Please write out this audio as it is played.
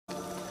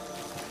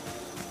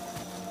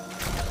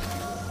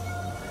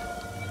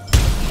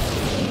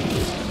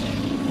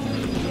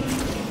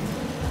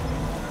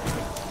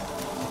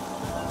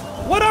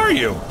are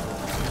you?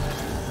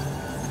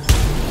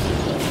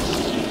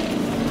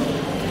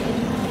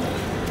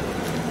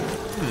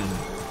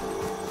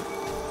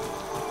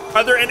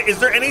 Is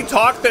there any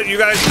talk that you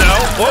guys know?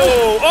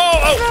 Whoa!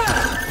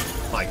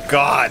 Oh! My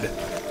God!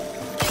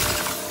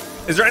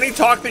 Is there any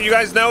talk that you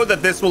guys know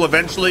that this will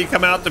eventually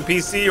come out to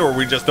PC, or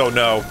we just don't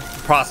know?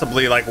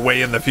 Possibly like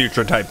way in the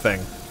future type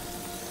thing.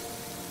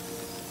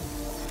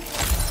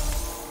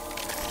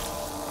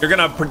 You're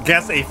gonna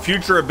guess a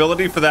future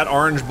ability for that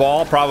orange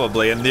ball?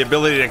 Probably, and the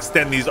ability to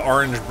extend these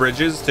orange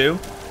bridges too.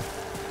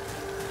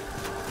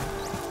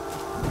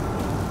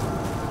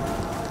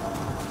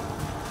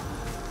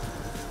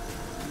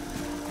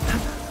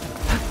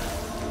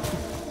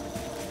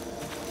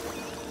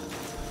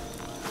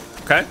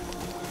 Okay.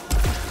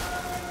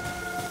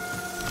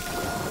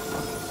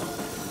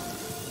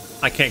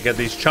 I can't get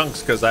these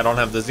chunks because I don't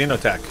have the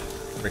xenotech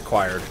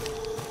required.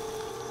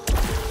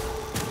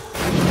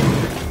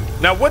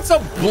 Now, what's a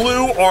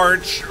blue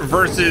arch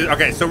versus...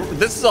 Okay, so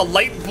this is a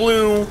light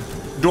blue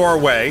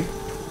doorway.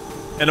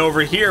 And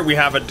over here, we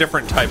have a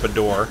different type of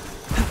door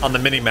on the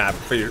mini-map.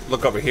 If you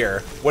look over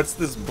here. What's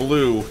this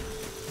blue?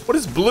 What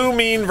does blue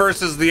mean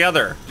versus the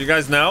other? Do you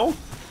guys know?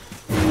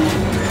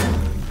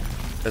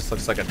 This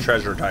looks like a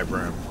treasure type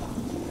room.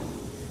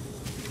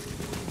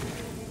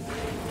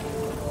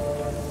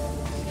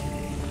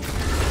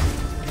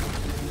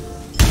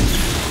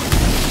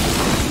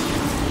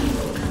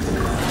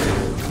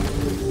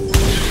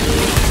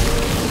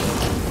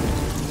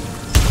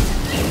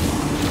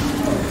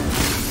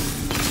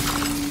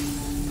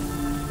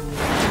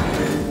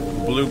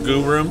 Blue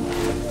goo room.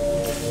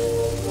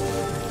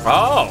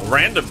 Oh,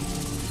 random.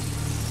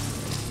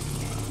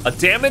 A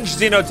damaged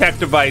xenotech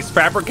device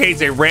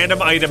fabricates a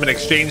random item in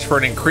exchange for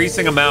an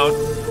increasing amount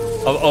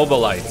of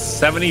obolites.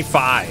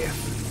 75.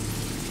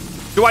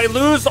 Do I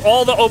lose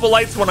all the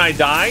obolites when I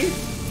die?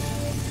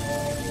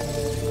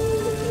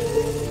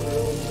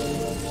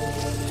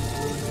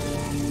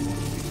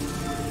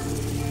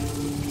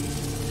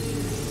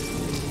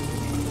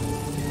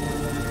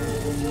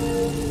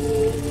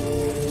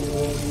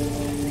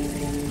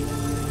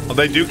 Well,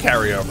 they do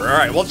carry over. All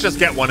right, well, let's just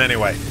get one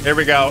anyway. Here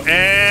we go.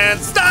 And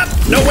stop!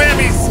 No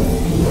whammies!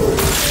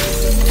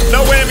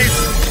 No whammies!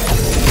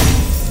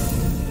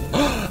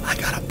 I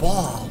got a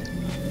ball.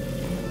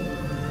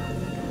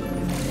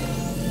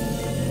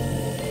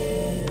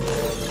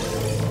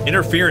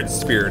 Interference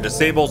sphere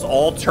disables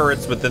all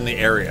turrets within the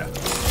area.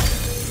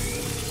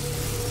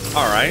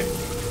 All right.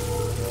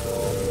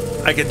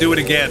 I could do it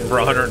again for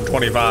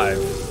 125.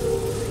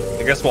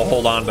 I guess we'll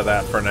hold on to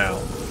that for now.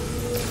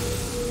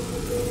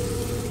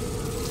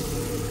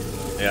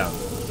 Yeah.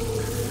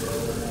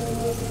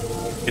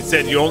 It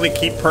said you only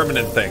keep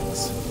permanent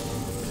things.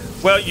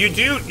 Well, you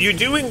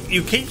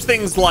keep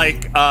things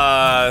like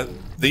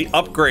the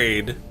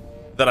upgrade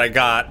that I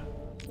got,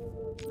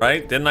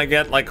 right? Didn't I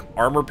get like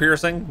armor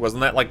piercing?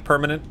 Wasn't that like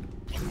permanent?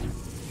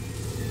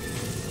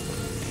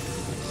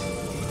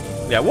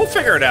 Yeah, we'll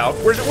figure it out.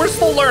 We're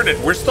still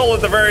learning. We're still at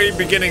the very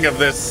beginning of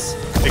this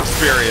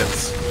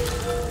experience.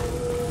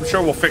 I'm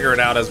sure we'll figure it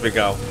out as we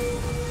go.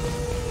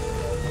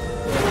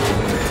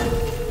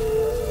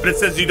 But it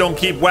says you don't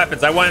keep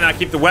weapons. I want to not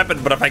keep the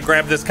weapon, but if I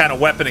grab this kind of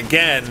weapon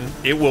again,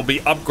 it will be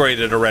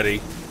upgraded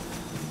already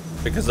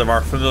because of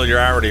our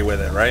familiarity with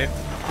it, right?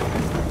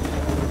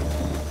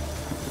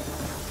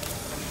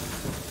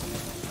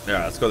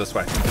 Yeah, let's go this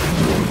way.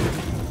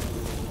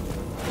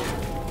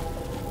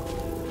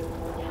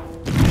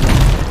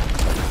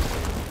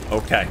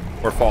 Okay,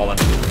 we're falling.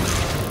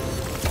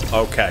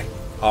 Okay,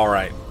 all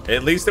right.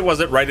 At least it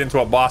wasn't right into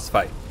a boss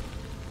fight.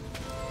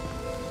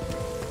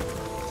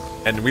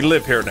 And we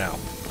live here now.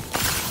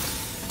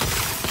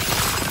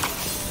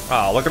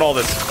 Oh, look at all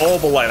this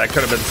obolite I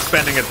could have been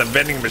spending at the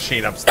vending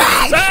machine upstairs.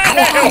 I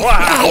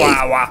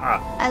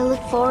look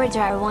forward to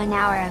our 1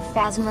 hour of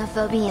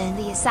phasmophobia in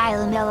the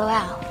asylum,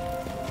 LOL.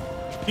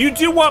 You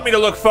do want me to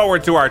look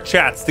forward to our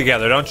chats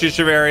together, don't you,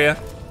 Shiveria?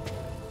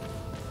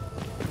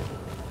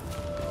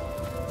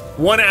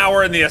 1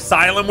 hour in the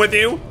asylum with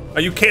you?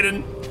 Are you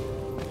kidding?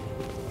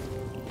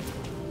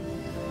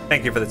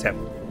 Thank you for the tip.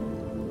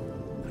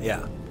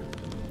 Yeah.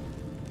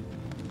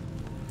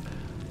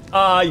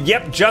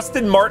 Yep,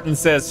 Justin Martin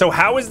says, so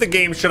how is the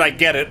game? Should I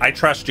get it? I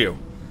trust you.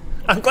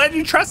 I'm glad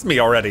you trust me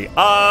already.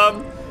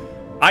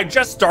 I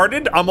just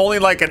started. I'm only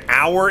like an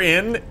hour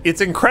in. It's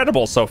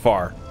incredible so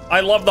far. I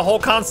love the whole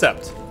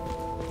concept.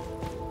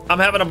 I'm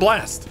having a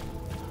blast.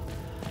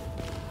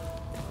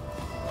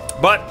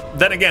 But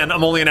then again,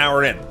 I'm only an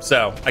hour in,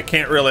 so I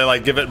can't really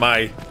like give it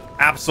my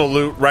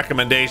absolute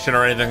recommendation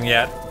or anything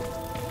yet.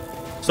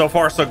 So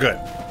far, so good.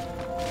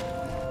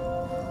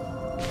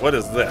 What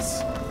is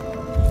this?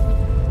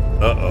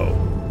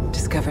 Uh-oh.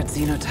 Discovered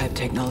xenotype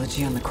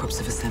technology on the corpse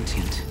of a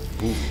sentient.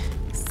 Ooh.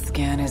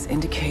 Scan is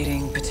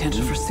indicating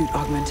potential for suit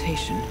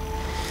augmentation.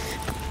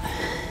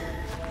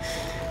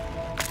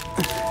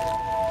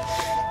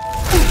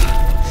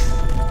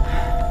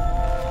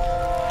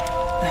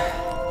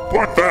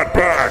 Put that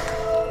back!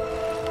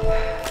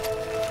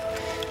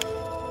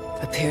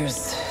 Appears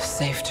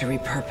safe to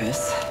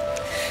repurpose.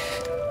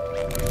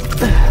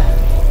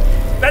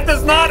 That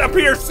does not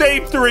appear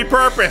safe to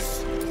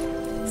repurpose.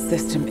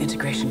 System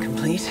integration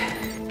complete.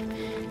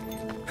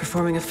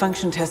 Performing a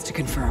function test to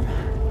confirm.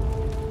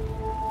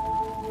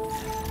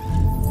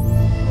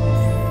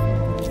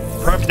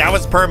 That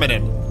was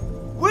permanent.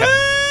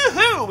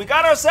 Woohoo! We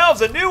got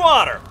ourselves a new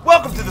otter.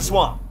 Welcome to the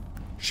swamp.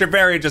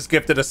 Shiveria just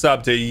gifted a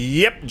sub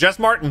to Just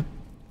Martin.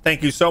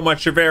 Thank you so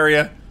much,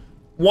 Shiveria.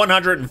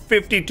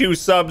 152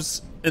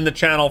 subs in the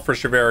channel for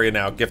Shiveria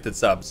now. Gifted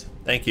subs.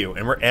 Thank you.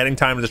 And we're adding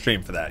time to the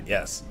stream for that.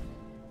 Yes.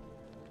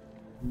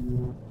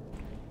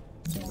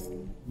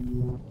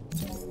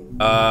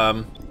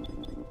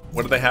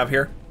 What do they have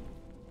here?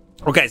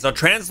 Okay, so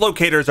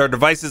translocators are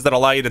devices that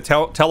allow you to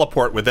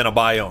teleport within a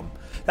biome.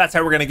 That's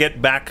how we're going to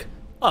get back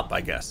up,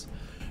 I guess.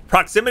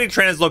 Proximity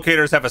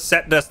translocators have a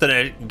set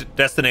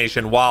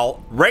destination,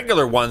 while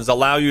regular ones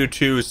allow you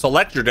to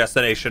select your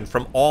destination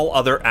from all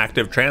other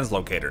active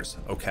translocators.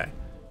 Okay.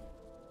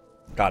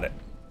 Got it.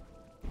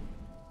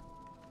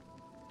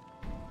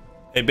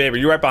 Hey, babe, are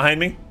you right behind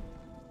me?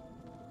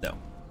 No.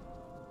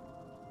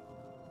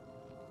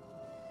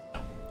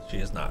 No, she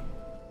is not.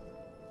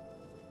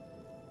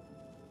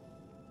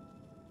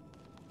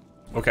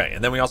 Okay,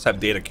 and then we also have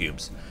data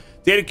cubes.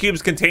 Data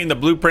cubes contain the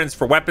blueprints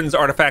for weapons,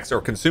 artifacts,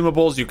 or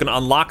consumables. You can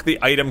unlock the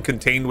item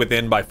contained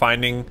within by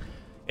finding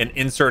and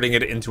inserting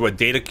it into a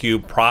data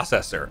cube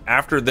processor.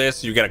 After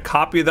this, you get a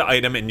copy of the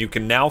item, and you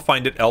can now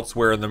find it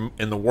elsewhere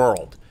in the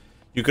world.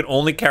 You can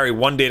only carry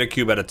one data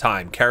cube at a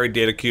time. Carried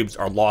data cubes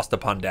are lost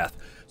upon death.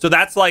 So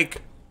that's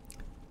like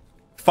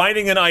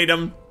finding an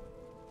item.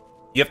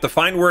 You have to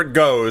find where it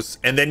goes,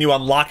 and then you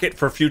unlock it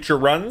for future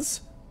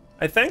runs,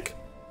 I think.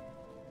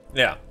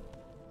 Yeah.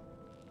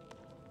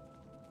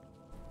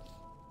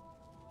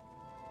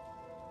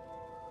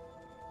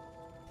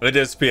 It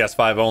is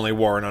PS5 only,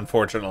 Warren,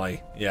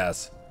 unfortunately.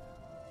 Yes.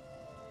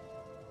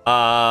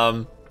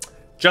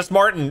 Just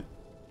Martin,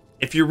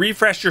 if you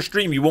refresh your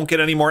stream, you won't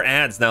get any more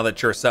ads now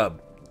that you're a sub.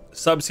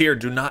 Subs here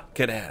do not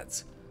get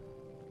ads.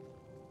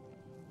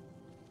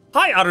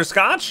 Hi,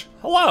 Otterscotch.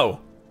 Hello.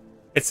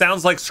 It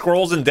sounds like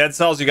scrolls and dead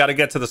cells. You got to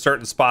get to the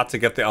certain spot to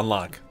get the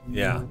unlock.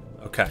 Yeah.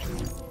 Okay.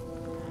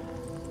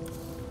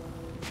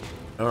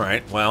 All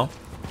right. Well,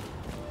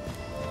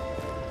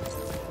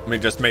 let me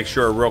just make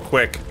sure real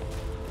quick.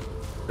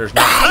 There's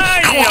no.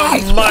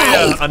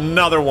 Maya,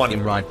 another one.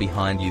 I'm right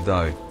behind you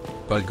though.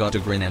 Bog Otter,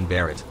 grin and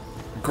bear it.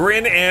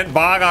 Grin and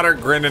Bog Otter,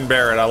 grin and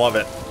bear it. I love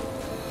it.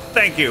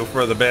 Thank you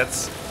for the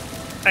bits.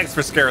 Thanks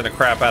for scaring the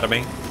crap out of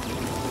me.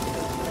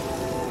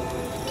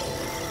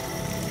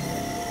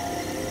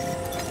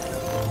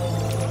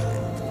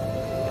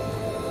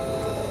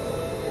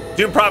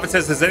 Doom Prophet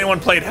says, has anyone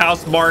played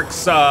House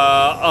Mark's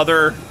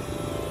other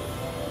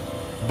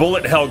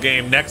bullet hell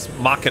game, Next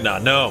Machina?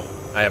 No,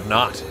 I have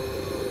not.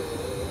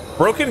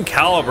 Broken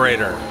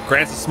Calibrator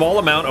grants a small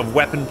amount of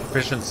weapon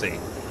proficiency.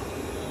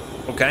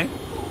 Okay.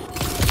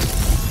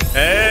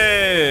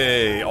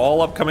 Hey,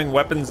 all upcoming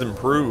weapons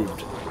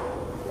improved.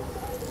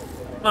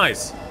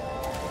 Nice.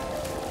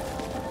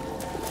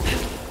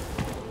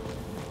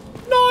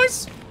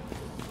 Nice.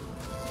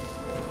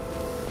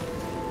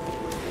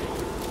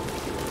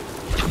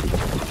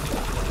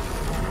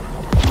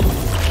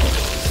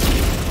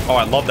 Oh,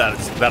 I love that.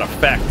 It's that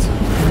effect.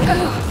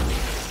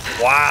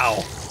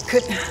 Wow.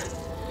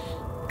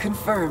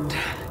 Confirmed.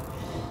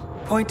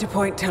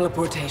 Point-to-point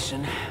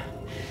teleportation.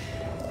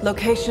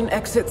 Location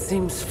exit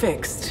seems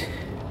fixed.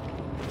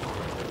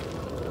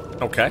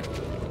 Okay.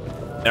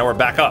 Now we're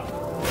back up.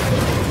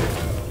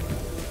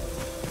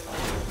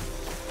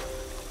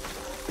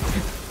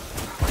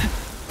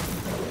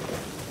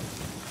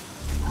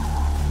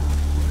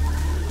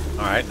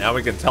 All right, now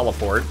we can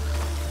teleport.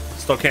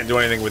 Still can't do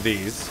anything with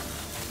these.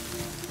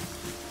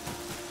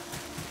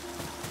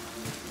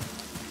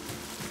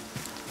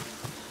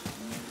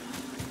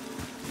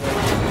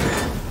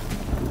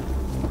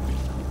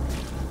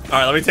 All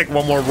right, let me take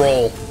one more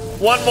roll.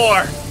 One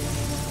more.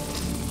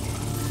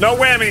 No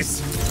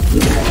whammies.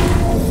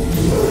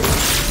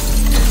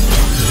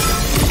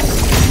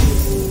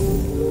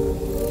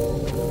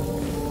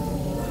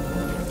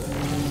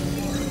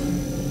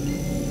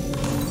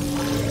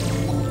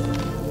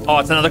 Oh,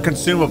 it's another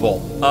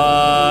consumable.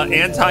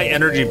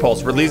 Anti-energy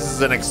pulse releases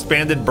an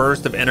expanded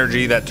burst of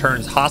energy that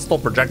turns hostile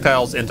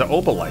projectiles into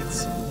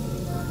opalites.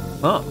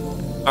 Huh.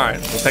 All right,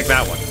 we'll take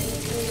that one.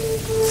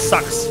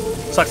 Sucks.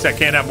 Sucks I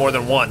can't have more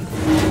than one.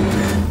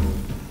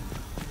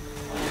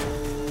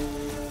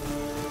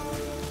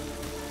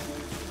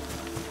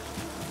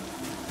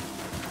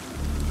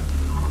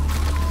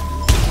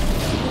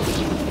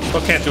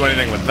 Still can't do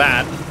anything with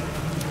that,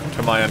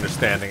 to my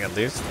understanding at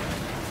least.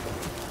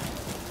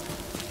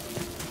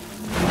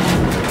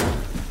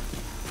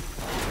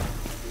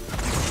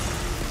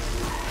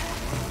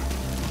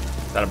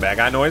 Is that a bad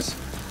guy noise?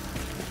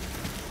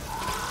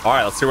 All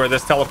right, let's see where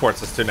this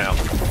teleports us to now.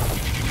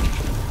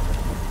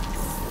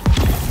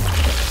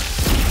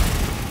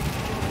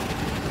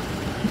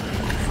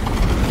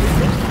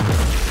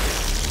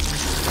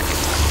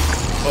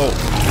 Oh.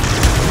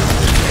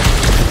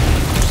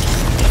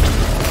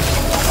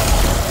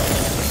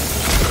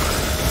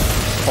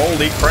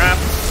 Holy crap.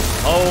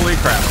 Holy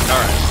crap. All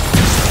right.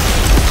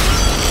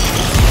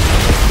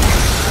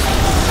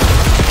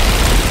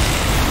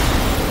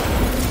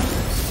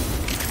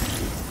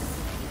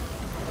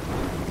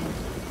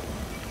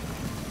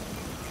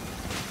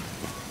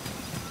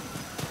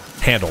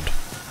 Handled.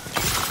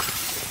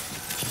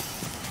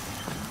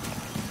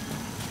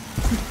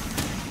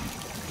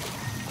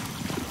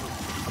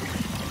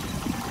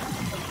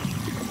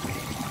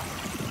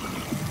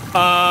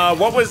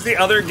 What was the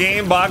other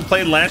game Bog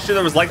played last year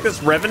that was like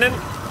this? Revenant?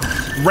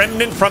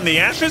 Remnant from the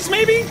Ashes,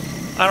 maybe?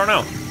 I don't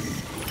know.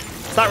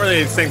 It's not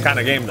really the same kind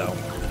of game, though.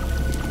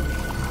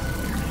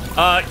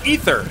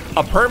 Ether,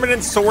 a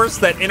permanent source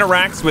that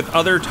interacts with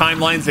other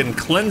timelines and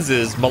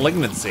cleanses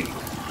malignancy.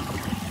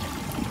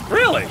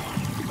 Really?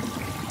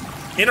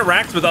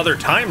 Interacts with other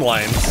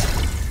timelines?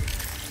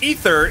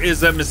 Ether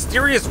is a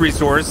mysterious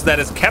resource that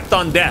is kept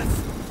on death.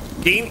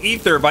 Gain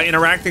ether by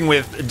interacting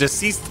with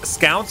deceased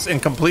scouts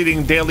and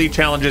completing daily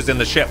challenges in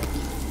the ship.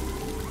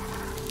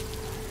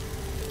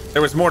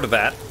 There was more to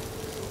that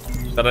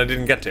I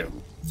didn't get to.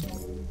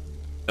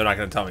 They're not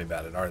going to tell me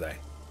about it, are they?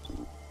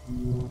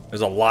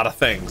 There's a lot of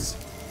things.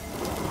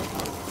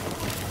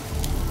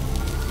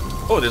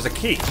 Oh, there's a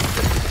key.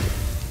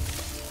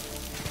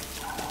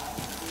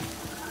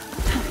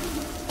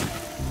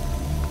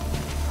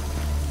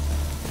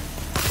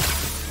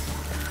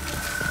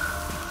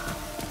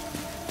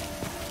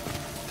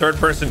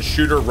 Third-person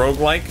shooter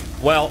roguelike.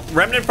 Well,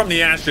 Remnant from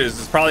the Ashes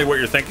is probably what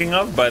you're thinking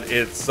of, but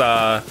it's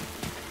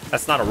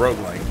that's not a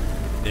roguelike.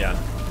 Yeah.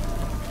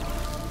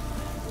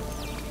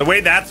 The way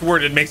that's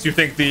worded makes you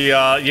think the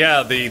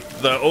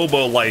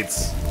oboe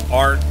lights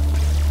aren't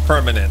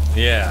permanent.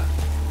 Yeah.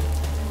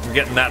 I'm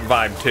getting that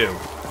vibe too.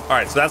 All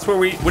right, so that's where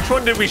which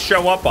one did we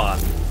show up on?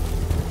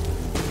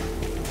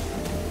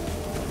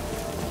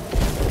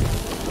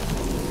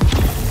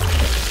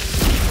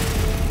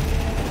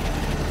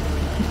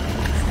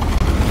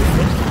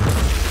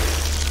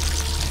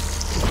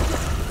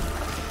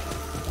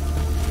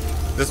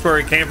 Is this where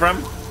he came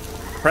from?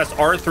 Press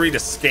R3 to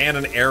scan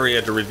an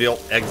area to reveal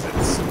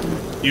exits.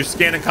 You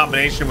scan in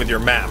combination with your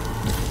map.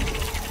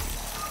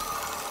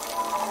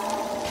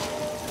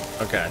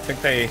 Okay, I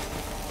think they...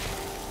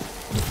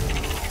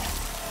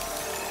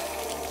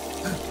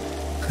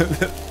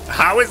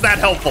 How is that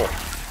helpful?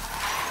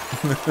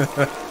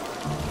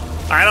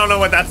 I don't know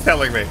what that's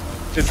telling me.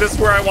 Is this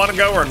where I want to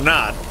go or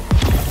not?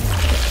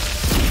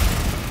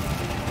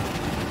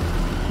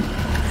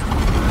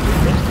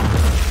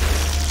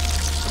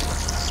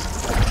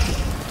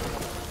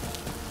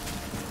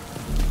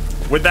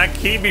 Would that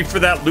key be for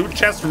that loot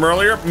chest from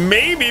earlier?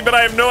 Maybe, but I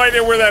have no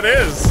idea where that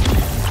is.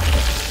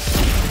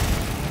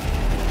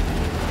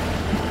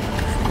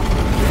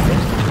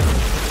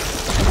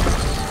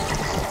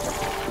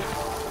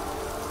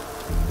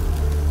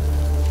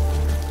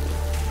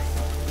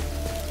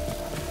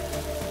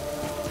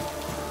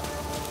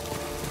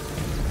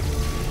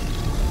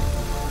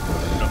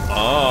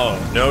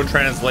 Oh, no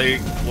translate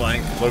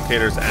blank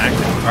locators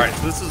active. All right,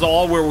 so this is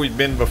all where we've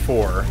been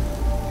before.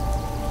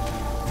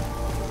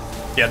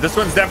 Yeah, this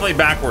one's definitely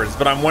backwards,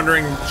 but I'm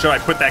wondering, should I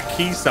put that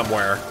key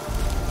somewhere?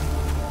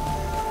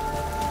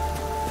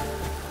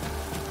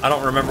 I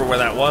don't remember where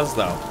that was,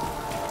 though.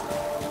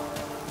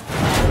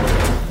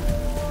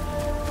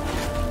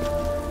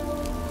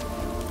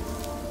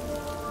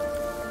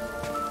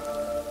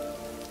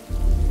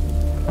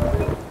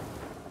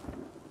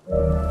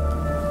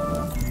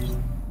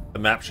 The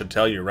map should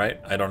tell you, right?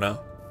 I don't know.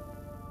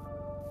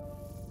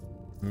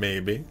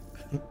 Maybe.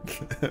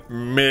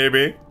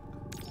 Maybe.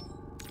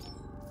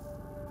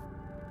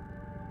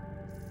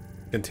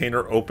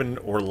 Container open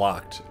or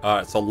locked.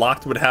 So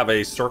locked would have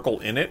a circle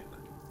in it,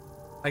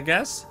 I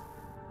guess.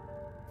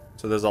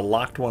 So there's a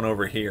locked one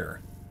over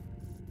here.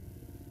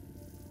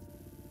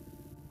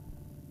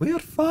 We're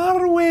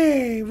far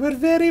away. We're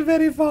very,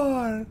 very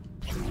far.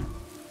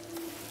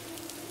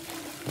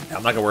 Yeah,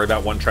 I'm not gonna worry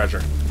about one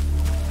treasure.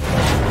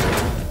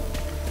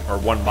 Or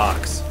one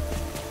box.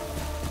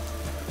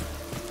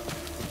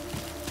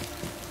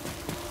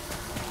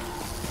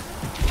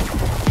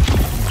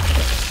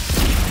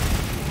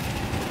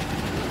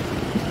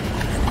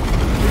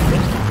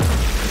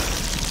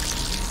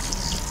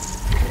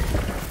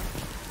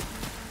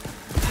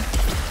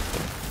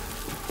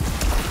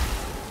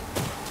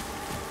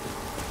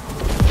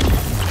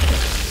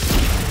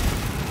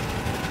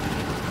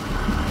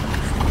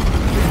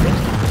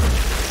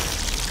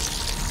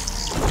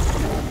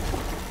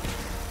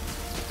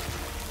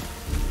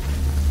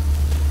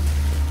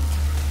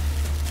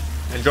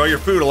 Enjoy your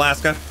food,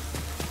 Alaska.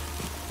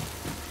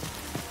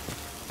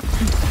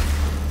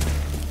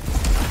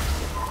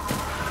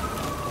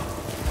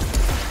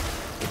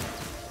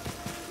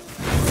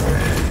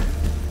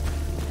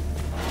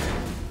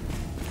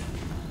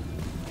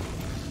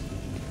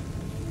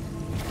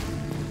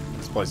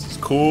 This place is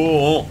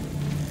cool.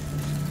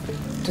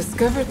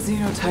 Discovered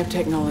xenotype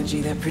technology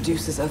that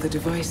produces other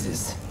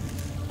devices.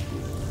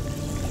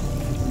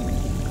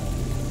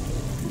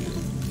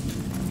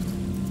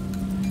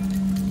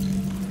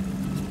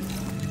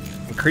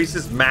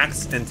 Increases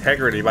max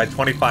integrity by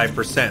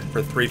 25%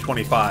 for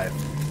 325.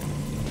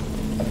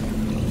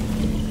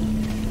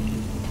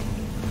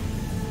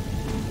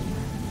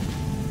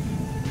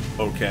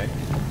 Okay.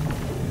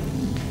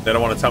 They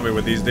don't want to tell me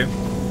what these do.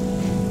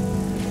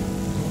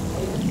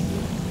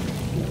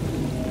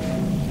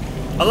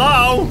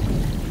 Hello?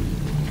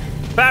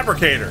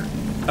 Fabricator.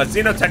 A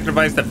xenotech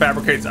device that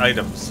fabricates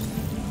items.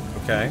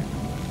 Okay.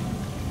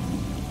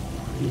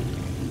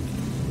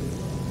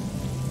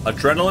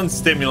 Adrenaline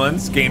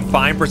stimulants gain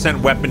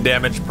 5% weapon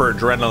damage per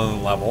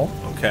adrenaline level.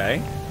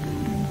 Okay.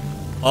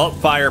 Alt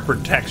fire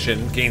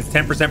protection gains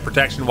 10%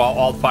 protection while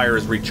alt fire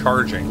is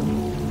recharging.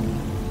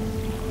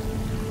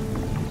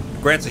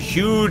 Grants a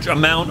huge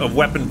amount of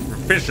weapon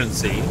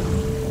proficiency.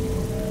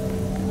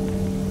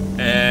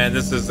 And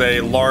this is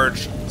a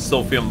large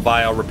silphium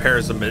vial.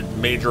 Repairs a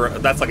major.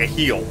 That's like a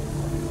heal.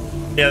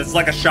 Yeah, it's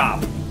like a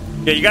shop.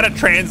 Yeah, you gotta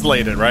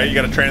translate it, right? You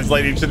gotta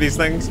translate each of these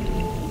things.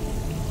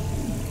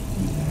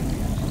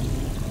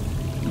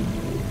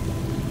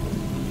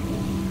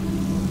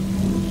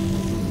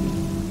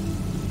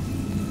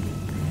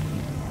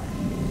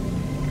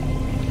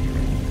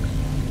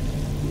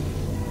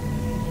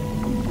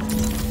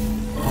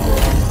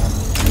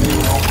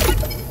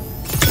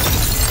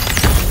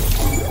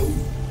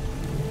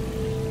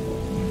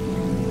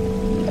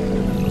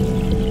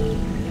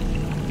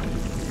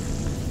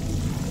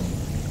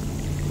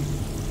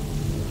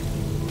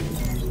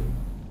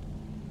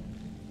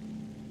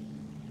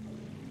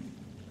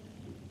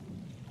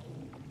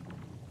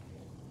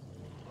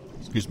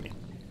 Excuse me.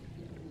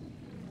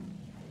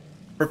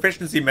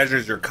 Proficiency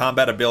measures your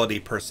combat ability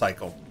per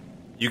cycle.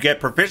 You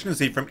get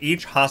proficiency from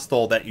each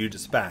hostile that you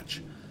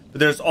dispatch. But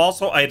there's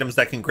also items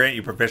that can grant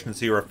you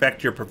proficiency or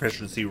affect your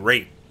proficiency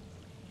rate.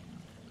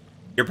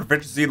 Your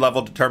proficiency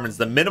level determines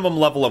the minimum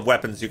level of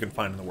weapons you can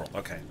find in the world.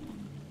 Okay.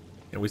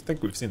 Yeah, we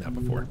think we've seen that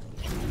before.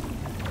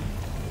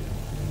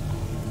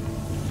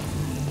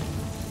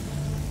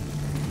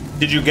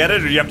 Did you get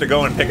it or do you have to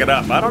go and pick it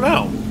up? I don't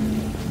know.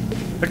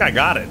 I think I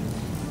got it.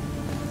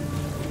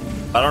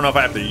 I don't know if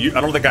I have to use, I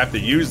don't think I have to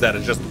use that.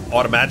 It's just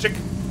automatic.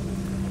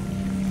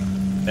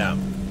 Yeah.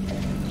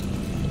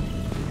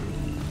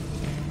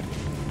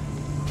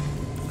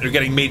 You're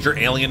getting major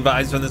alien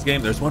vibes from this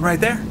game. There's one right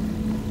there.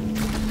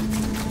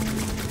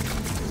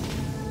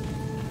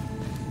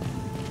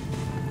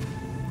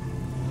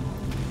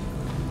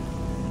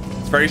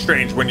 It's very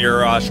strange when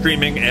you're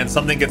streaming and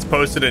something gets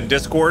posted in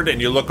Discord and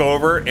you look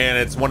over and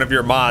it's one of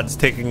your mods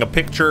taking a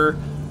picture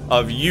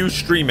of you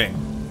streaming.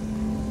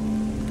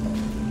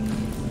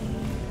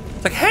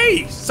 It's like,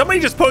 hey, somebody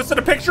just posted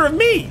a picture of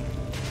me.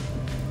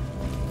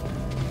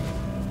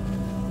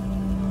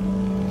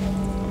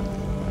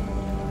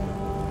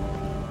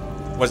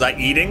 Was I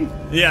eating?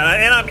 Yeah,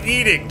 and I'm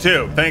eating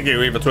too. Thank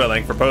you, Eva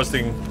Twilling, for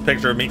posting a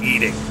picture of me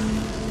eating.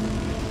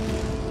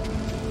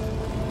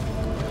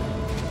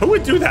 Who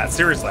would do that?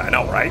 Seriously, I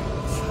know, right?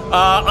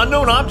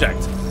 Unknown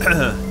object.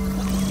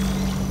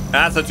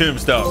 That's a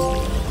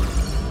tombstone.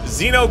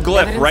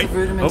 Xenoglyph, Evidence right? Of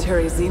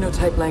rudimentary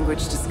xenotype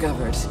language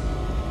discovered.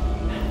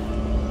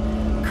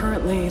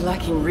 Currently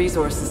lacking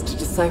resources to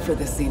decipher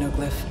this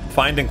xenoglyph.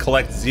 Find and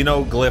collect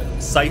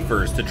xenoglyph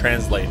ciphers to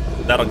translate.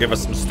 That'll give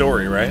us some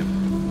story, right?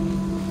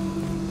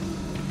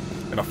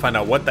 Gonna find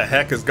out what the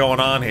heck is going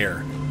on here.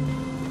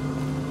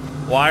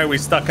 Why are we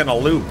stuck in a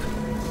loop?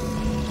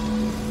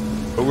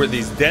 Who were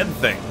these dead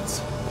things?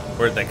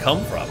 Where'd they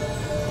come from?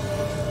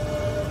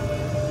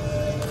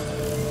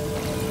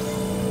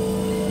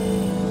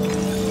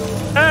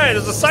 Hey,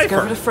 there's a cipher.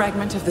 Discovered a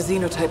fragment of the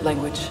xenotype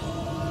language.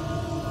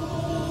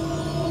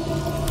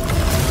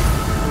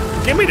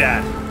 Give me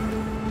that.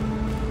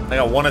 I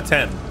got 1 of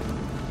 10.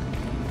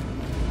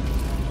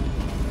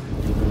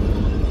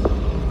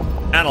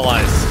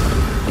 Analyze.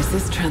 Is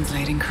this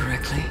translating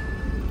correctly?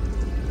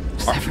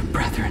 Severed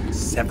brethren.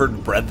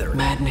 Severed brethren.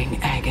 Maddening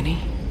agony.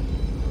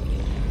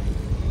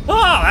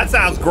 Oh, that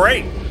sounds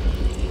great.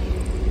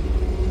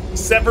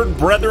 Severed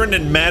brethren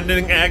and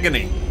maddening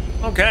agony.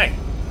 Okay.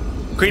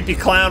 Creepy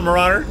clown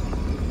marauder.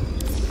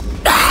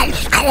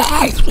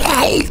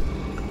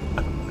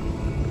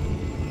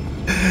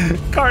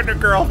 Carter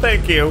girl,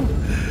 thank you.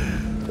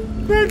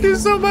 Thank you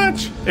so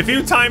much. If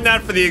you timed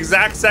that for the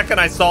exact second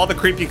I saw the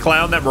creepy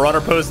clown that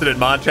Marauder posted in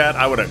mod chat,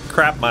 I would have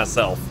crapped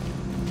myself.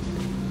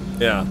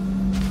 Yeah.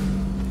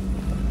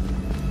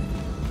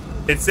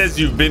 It says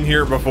you've been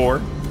here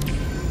before.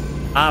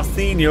 I've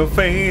seen your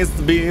face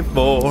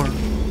before.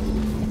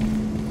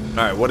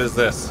 Alright, what is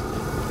this?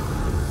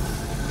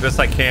 This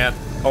I can't.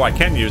 Oh, I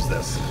can use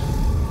this.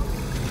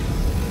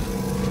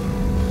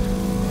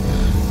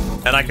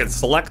 And I can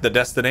select the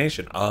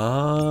destination.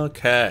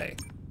 Okay.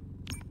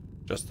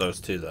 Just those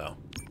two, though.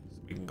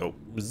 We can go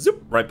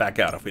zoop right back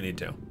out if we need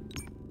to.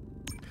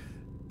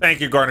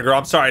 Thank you, Garden Girl.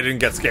 I'm sorry I didn't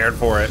get scared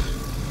for it.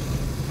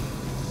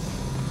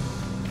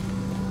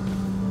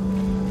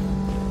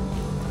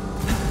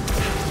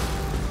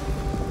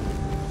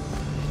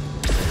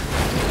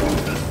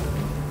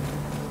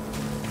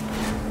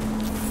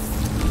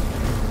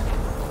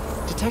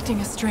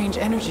 Detecting a strange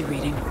energy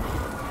reading.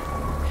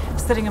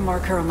 Setting a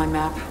marker on my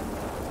map.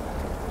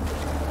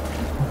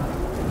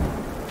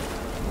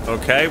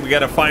 Okay, we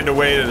gotta find a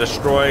way to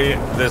destroy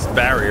this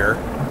barrier.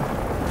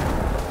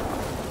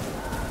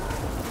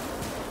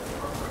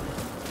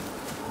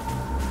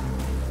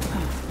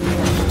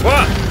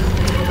 What?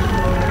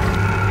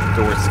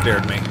 Door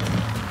scared me.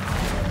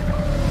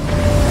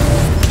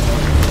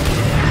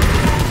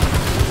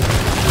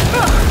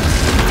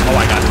 Oh,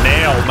 I got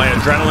nailed. My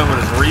adrenaline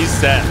was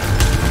reset.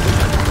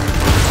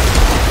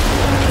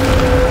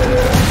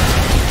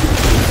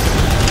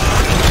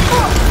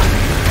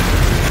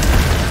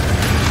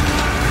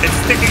 It's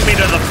sticking me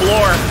to the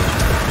floor.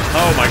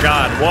 Oh my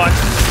God, what?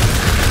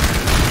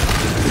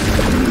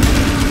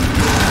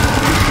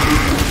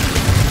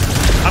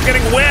 I'm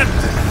getting whipped.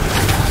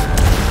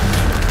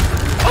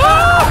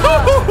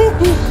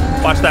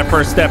 Oh! Watch that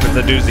first step, it's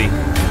a doozy.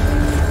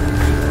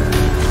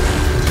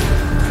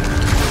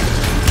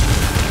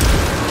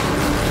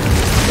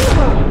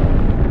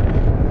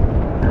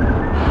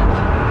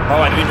 Oh,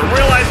 I didn't even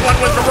realize one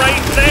was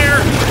right there.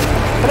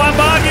 Come on,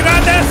 Bog, you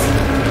got this.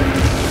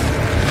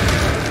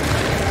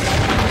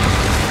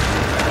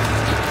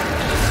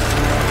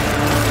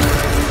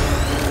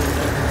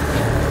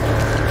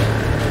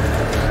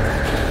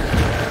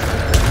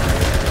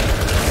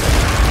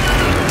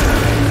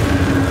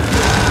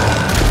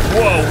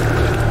 Whoa.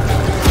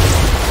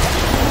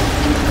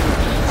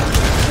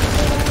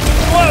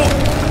 Whoa.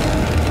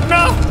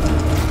 No.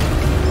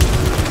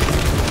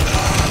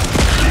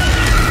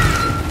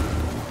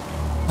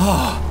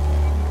 Oh.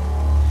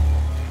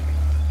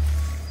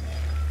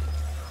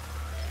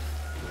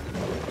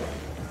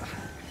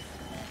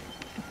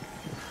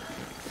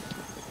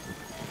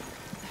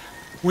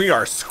 We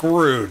are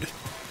screwed.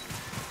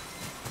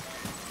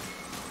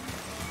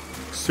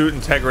 Suit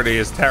integrity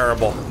is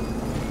terrible.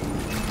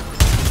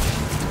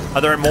 Are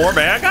there more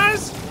bad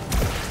guys?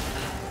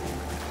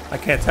 I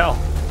can't tell.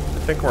 I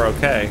think we're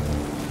okay.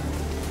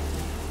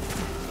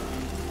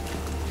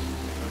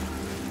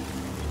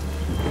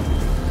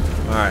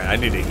 All right, I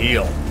need to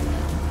heal.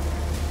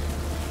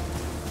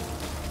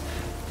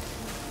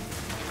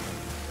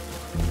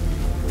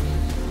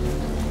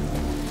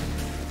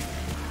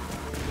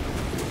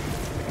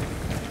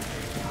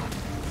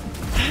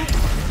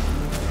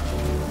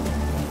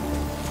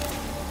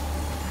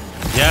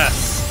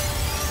 Yes.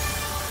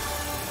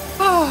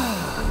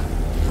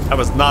 That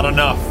was not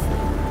enough.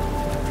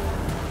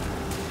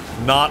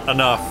 Not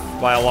enough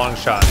by a long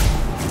shot.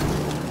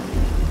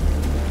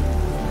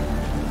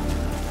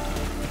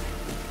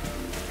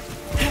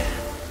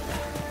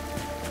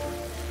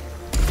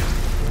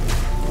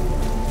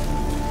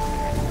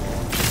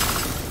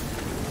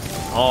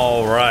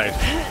 All right.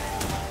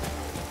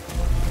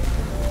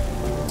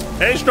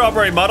 Hey,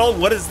 Strawberry Muddle,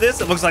 what is this?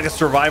 It looks like a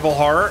survival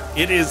horror.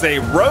 It is a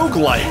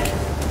roguelike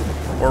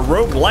or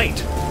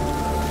roguelite,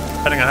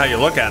 depending on how you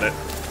look at it.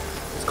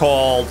 It's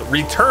called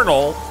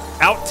Returnal,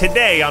 out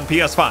today on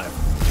PS5.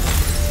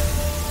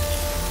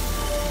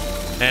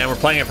 And we're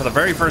playing it for the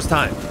very first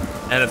time.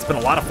 And it's been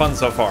a lot of fun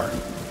so far.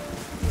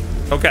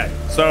 Okay,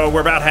 so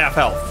we're about half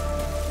health.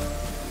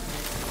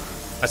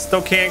 I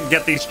still can't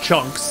get these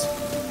chunks.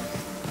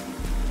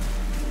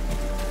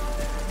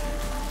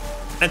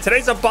 And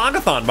today's a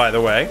Bogathon, by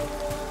the way.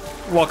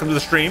 Welcome to the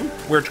stream.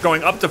 We're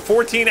going up to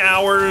 14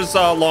 hours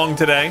long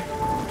today.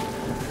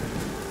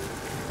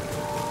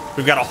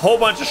 We've got a whole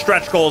bunch of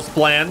stretch goals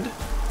planned.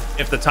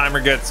 If the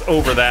timer gets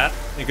over that,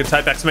 you can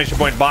type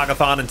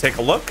 !Bogathon and take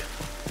a look.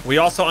 We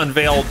also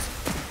unveiled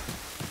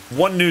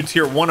one new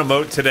tier 1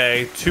 emote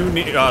today,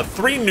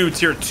 3 new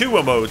tier 2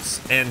 emotes,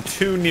 and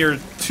 2 new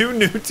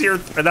tier.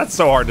 That's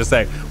so hard to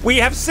say. We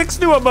have 6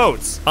 new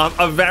emotes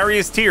of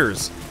various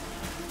tiers.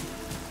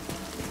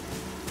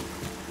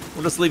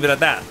 We'll just leave it at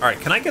that. All right,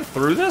 can I get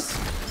through this?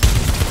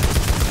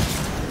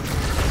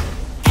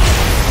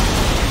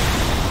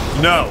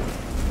 No.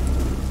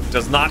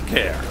 Does not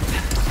care.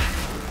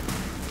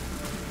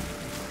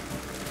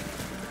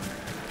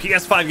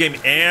 PS5 game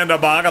and a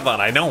Bogathon.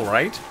 I know,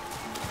 right?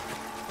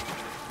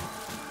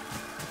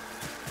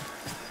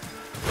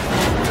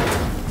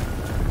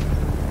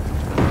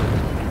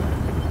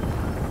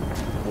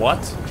 What?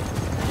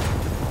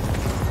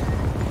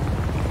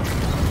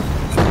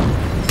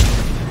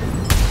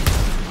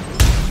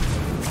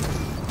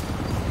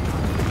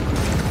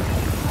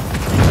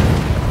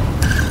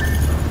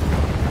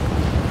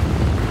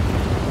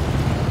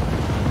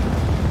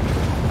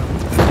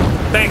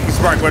 Thank you,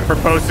 Sparkwood, for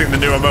posting the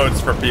new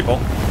emotes for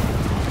people.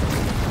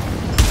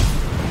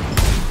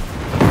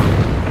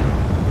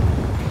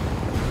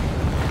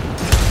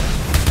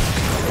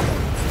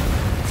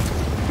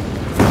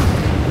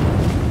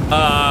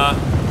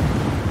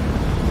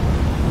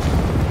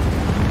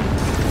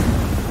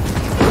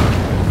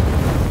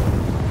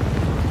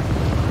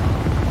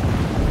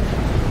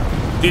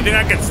 Do you think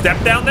I can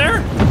step down there?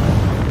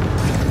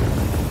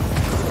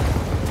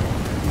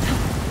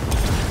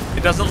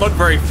 It doesn't look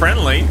very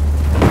friendly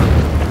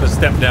to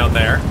step down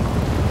there.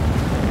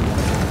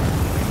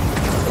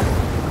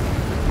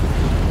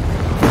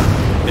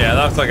 Yeah,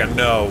 that looks like a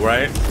no,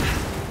 right?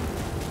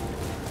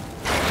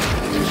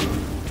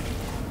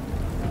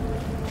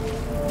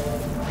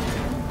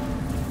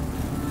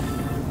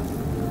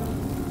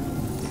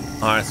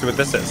 Let's see what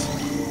this is.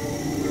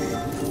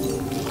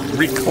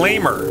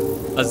 Reclaimer.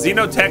 A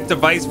xenotech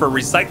device for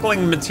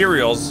recycling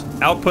materials.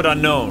 Output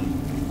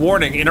unknown.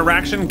 Warning,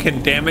 interaction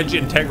can damage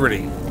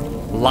integrity.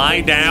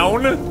 Lie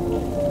down.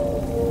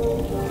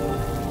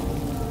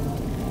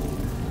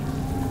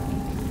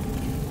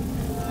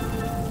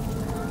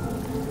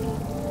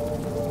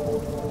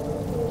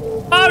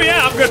 Oh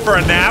yeah, I'm good for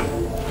a nap.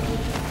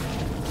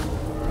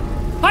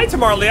 Hi,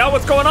 Tamar Leo,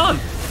 what's going on?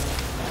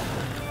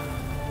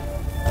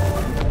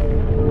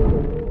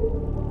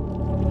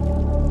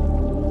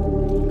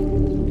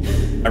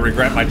 I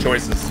regret my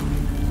choices.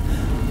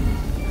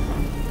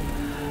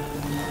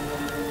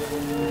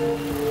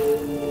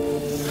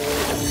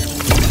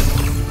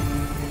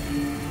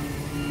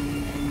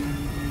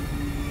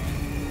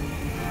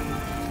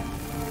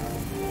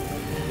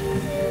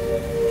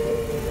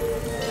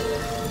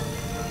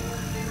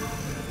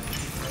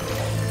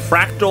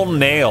 Fractal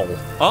nail.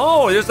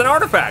 Oh, there's an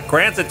artifact.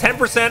 Grants a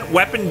 10%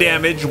 weapon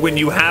damage when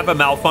you have a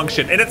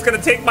malfunction. And it's going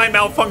to take my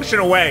malfunction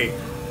away.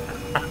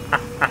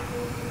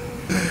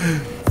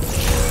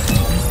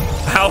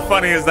 How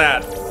funny is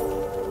that?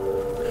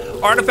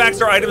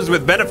 Artifacts are items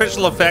with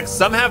beneficial effects.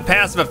 Some have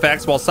passive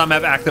effects, while some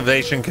have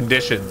activation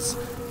conditions.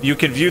 You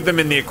can view them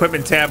in the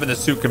equipment tab in the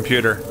suit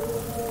computer.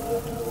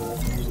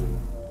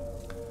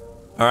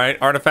 All right,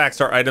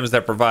 artifacts are items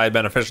that provide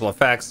beneficial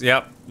effects.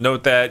 Yep,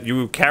 note that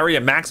you carry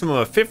a maximum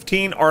of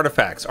 15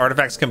 artifacts.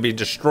 Artifacts can be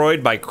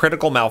destroyed by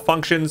critical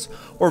malfunctions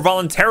or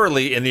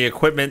voluntarily in the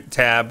equipment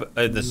tab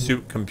in the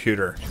suit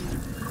computer.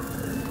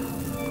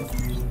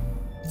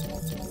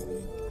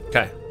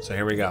 Okay, so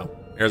here we go.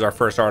 Here's our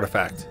first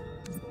artifact.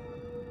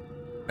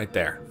 Right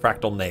there,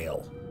 fractal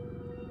nail.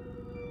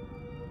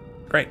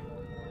 Great.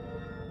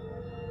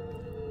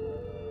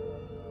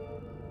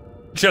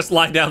 Just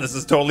lie down. This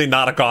is totally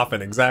not a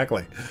coffin.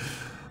 Exactly.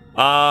 You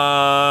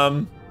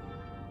got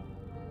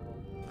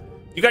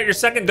your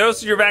second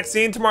dose of your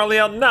vaccine, Tamar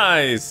Leo?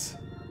 Nice.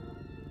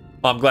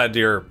 Well, I'm glad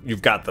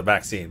you've got the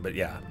vaccine, but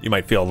yeah, you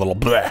might feel a little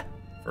bleh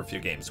for a few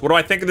games. What do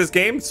I think of this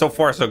game? So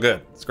far, so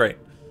good. It's great.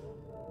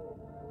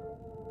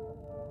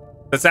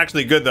 That's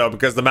actually good though,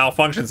 because the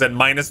malfunction said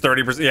minus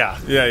 30%. Yeah.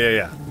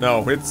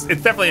 No, it's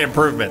definitely an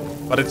improvement,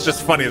 but it's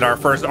just funny that our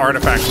first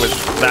artifact was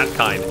that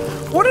kind.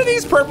 What are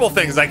these purple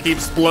things that keep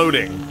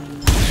exploding?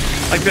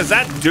 Like, does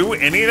that do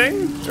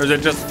anything? Or is it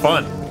just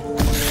fun?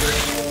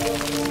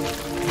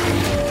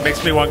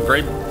 Makes me want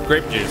grape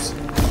juice.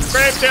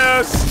 Grape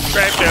juice!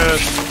 Grape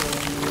juice!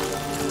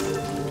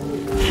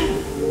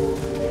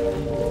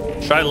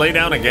 Should I lay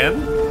down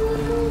again?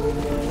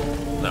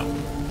 No.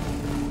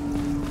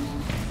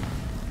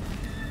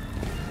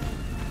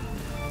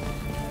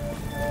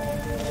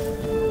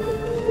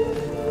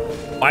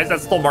 Why is that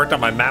still marked on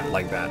my map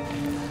like that?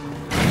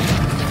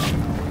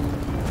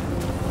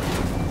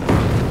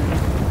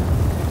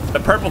 The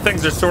purple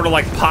things are sort of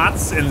like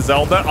pots in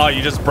Zelda. Oh,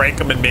 you just break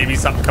them and maybe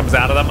something comes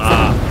out of them?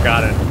 Ah,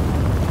 got it.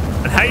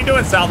 And how you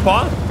doing,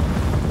 Southpaw?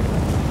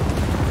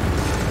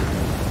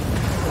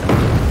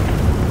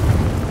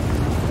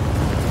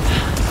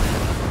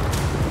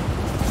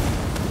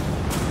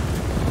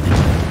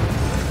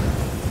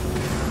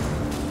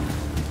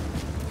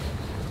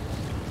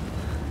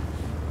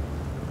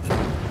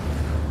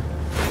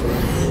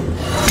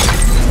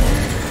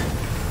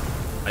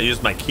 I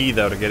used my key,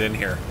 though, to get in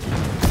here.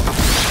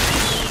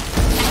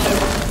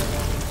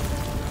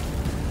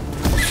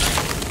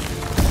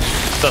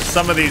 So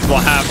some of these will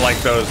have like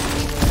those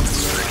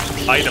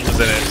items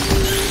in it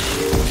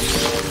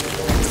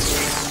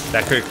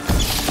that could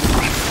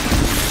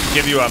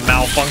give you a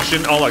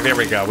malfunction. Oh, look, there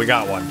we go. We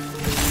got one.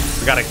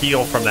 We got a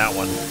heal from that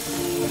one.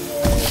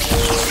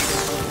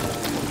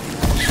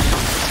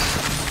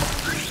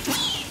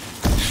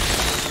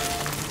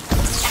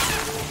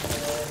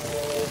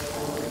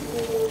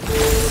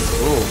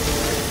 Ooh.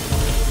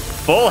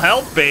 Full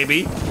health,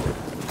 baby.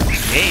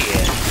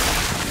 Yeah.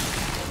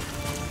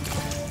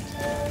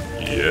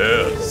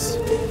 Yes.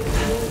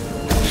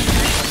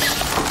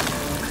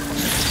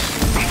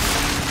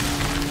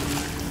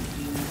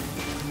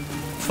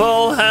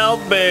 Full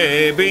health,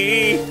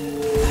 baby.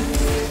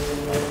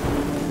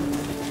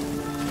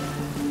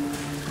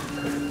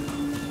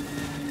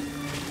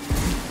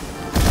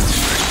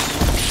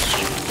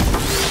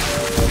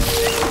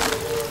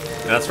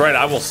 That's right,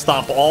 I will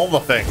stomp all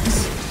the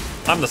things.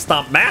 I'm the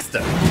stomp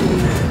master.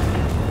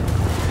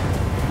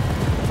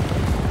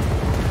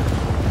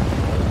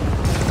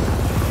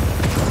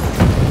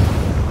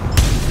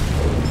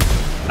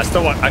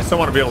 I still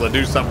want to be able to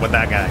do something with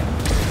that guy,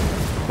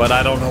 but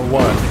I don't know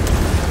what.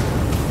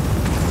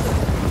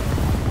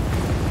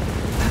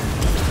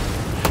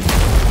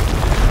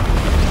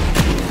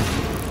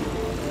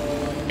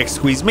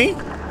 Excuse me?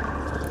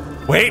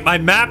 Wait, my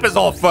map is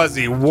all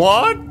fuzzy.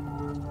 What?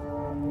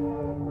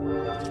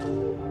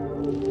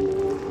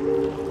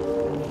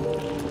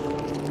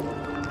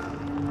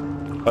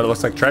 But it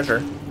looks like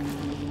treasure.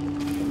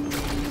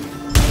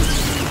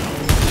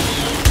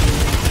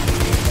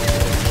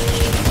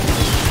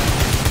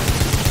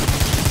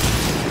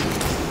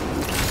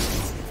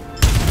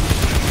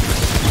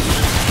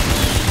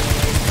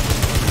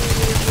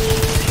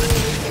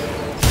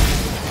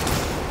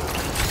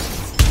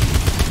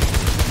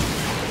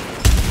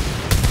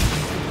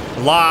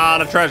 A lot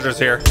of treasures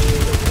here.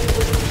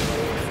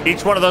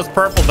 Each one of those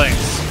purple things.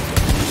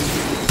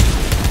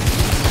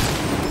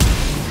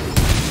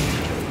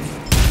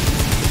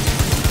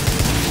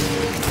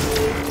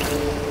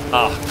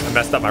 Oh, I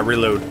messed up my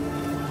reload.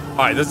 All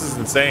right, this is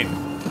insane. And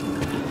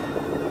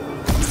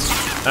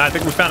I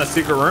think we found a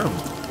secret room.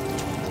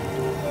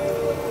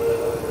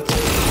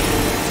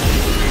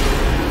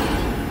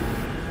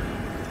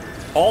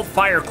 All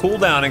fire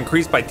cooldown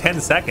increased by 10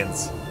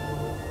 seconds.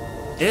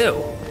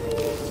 Ew.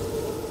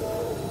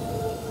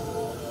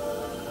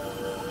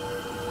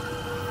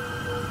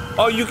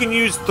 Oh, you can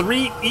use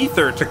 3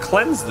 ether to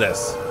cleanse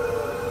this.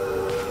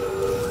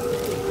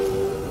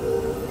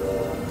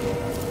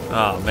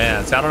 Oh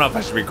man, so I don't know if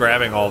I should be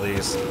grabbing all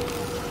these.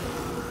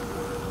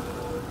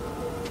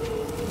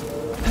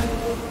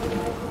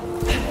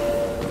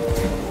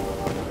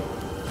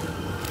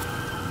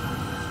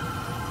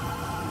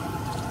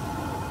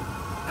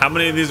 How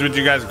many of these would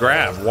you guys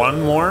grab?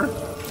 One more?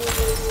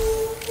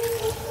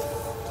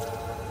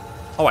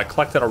 Oh, I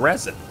collected a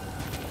resin.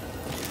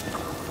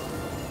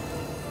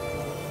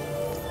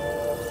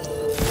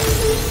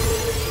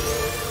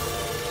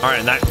 All right,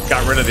 and that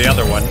got rid of the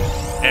other one.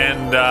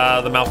 And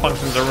the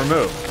malfunctions are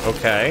removed.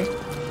 Okay.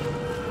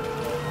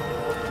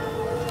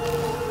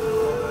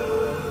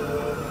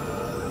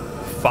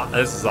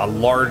 This is a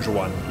large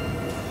one.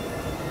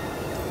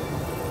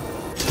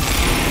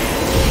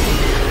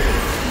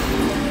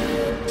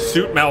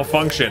 Suit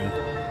malfunction.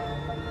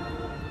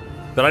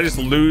 Did I just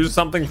lose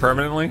something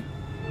permanently?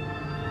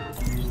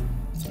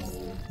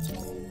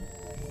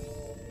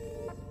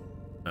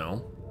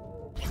 No.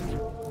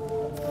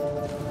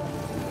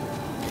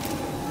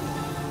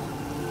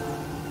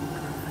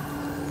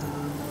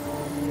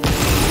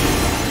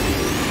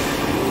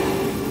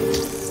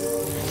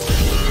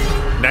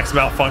 Next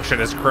malfunction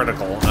is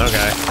critical.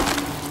 Okay.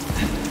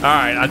 All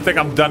right, I think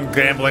I'm done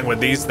gambling with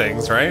these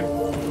things, right?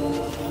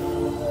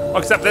 Oh,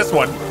 except this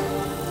one.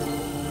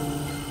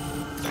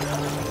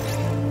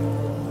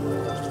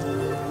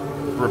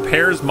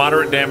 Repairs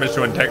moderate damage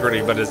to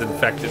integrity, but is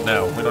infected.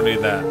 No, we don't need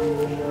that.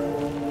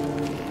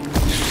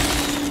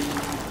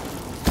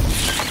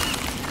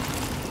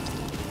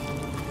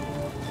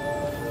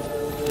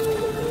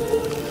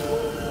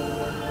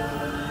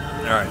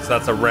 All right, so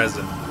that's a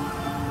resin.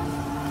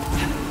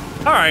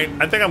 All right,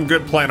 I think I'm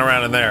good playing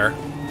around in there.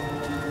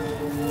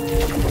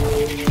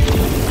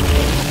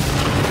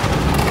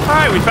 All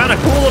right, we found a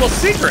cool little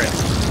secret.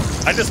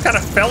 I just kind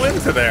of fell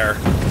into there.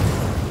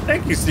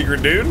 Thank you,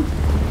 secret dude.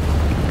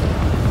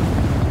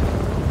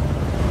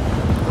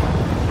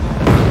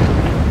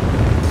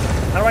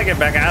 How do I get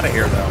back out of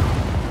here, though?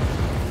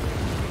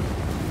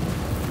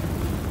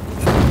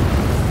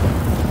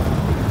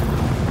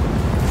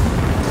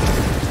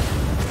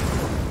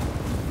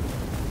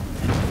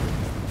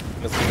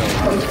 Let's go.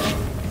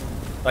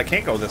 I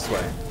can't go this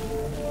way.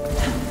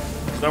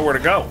 There's nowhere to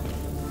go.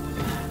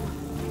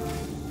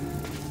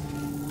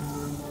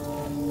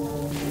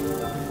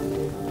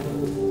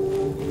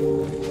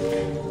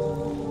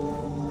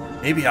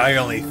 Maybe I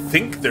only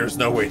think there's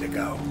no way to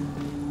go.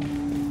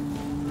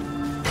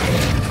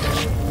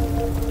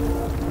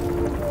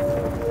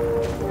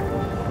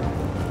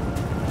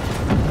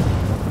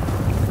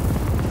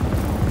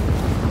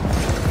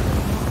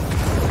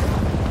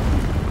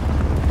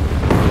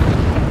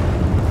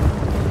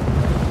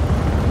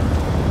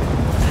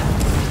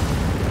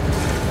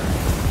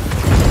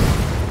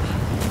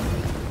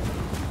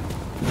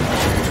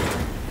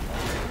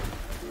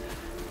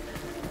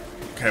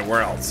 Okay,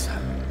 where else?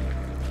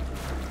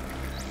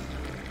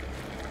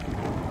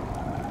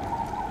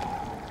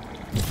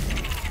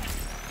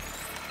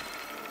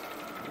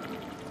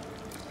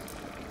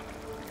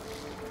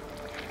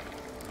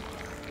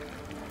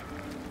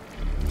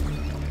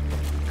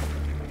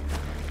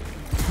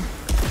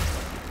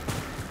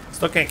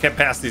 Still can't get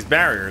past these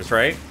barriers,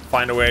 right?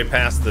 Find a way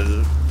past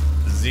the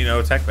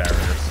xenotech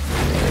barriers.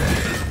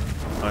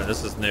 All right,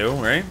 this is new,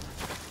 right?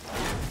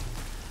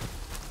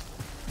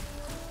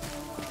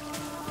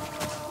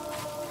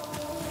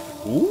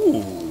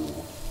 Ooh.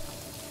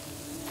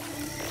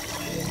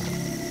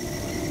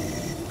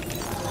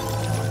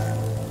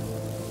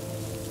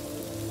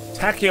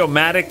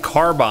 Tachyomatic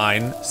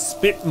carbine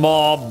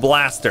Spitmaw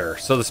blaster.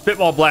 So the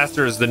Spitmaw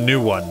blaster is the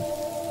new one.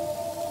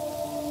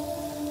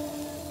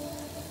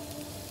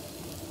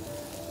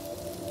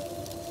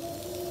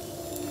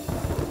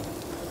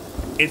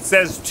 It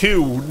says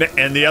 2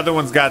 and the other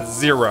one's got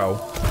 0.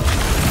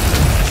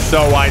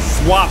 So I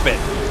swap it.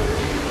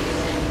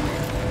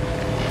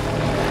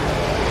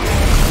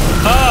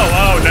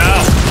 Oh no.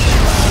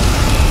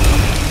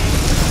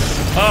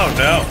 Oh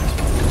no.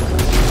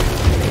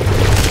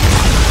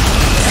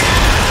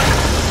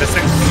 This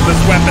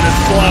weapon is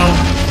slow.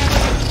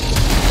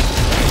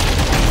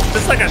 Is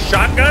this like a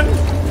shotgun?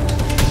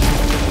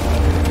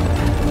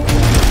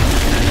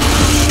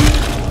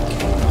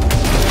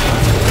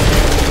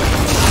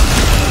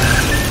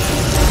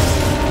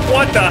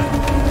 What the?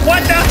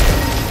 What the?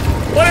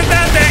 What is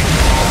that thing?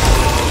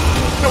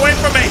 Get away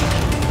from me.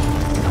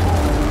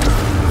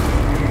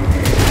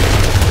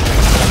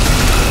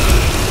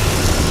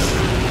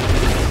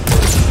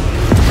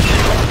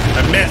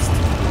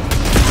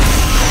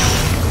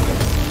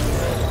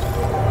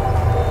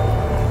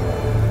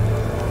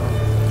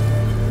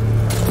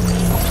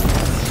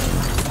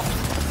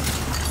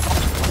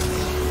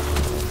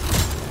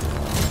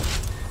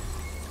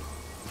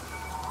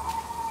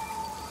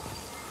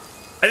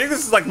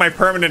 is like my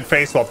permanent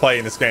face while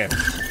playing this game.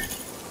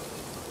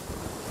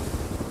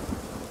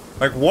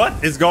 Like,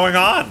 what is going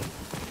on?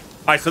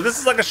 All right, so this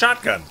is like a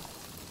shotgun.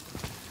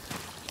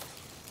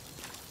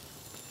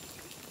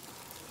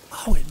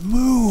 Oh, it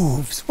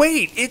moves.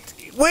 Wait,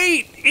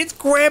 it's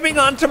grabbing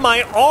onto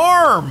my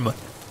arm.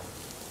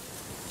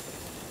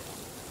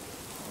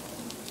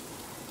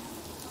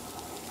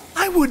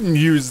 I wouldn't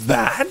use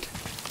that.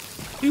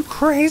 You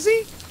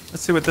crazy?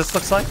 Let's see what this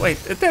looks like. Wait,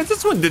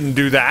 this one didn't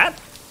do that.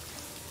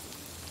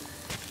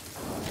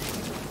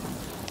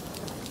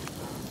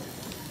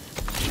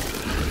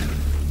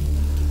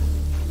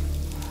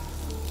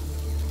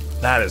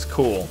 That is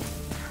cool.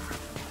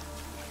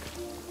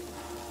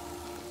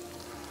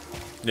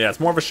 Yeah, it's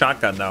more of a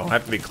shotgun though. I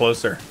have to be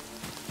closer.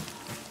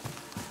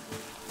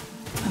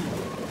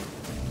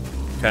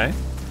 Okay.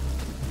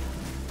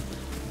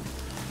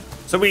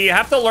 So we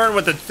have to learn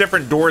what the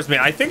different doors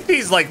mean. I think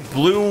these like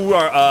blue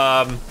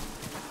are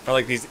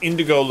like these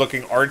indigo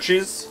looking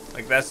arches.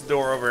 Like that's the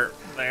door over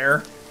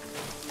there.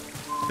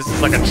 This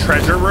is like a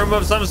treasure room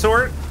of some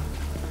sort.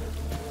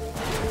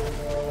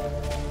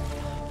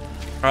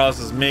 Oh,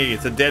 this is me.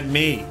 It's a dead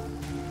me.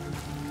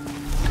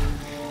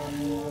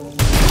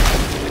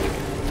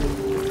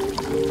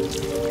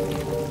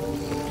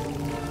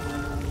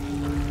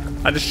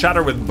 I just shot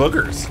her with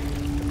boogers.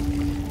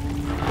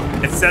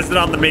 It says it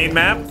on the main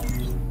map.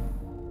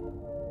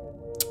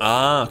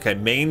 Ah, okay.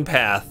 Main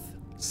path,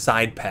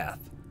 side path.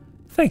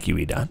 Thank you,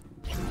 Edon.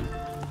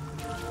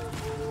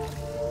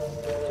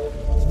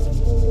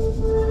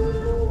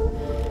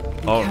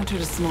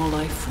 Encountered a small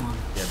life form.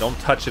 Yeah, don't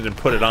touch it and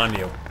put it on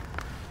you.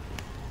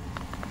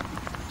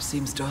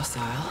 Seems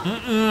docile.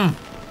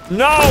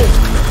 No!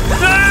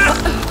 Ah!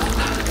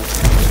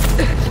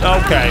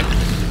 Okay.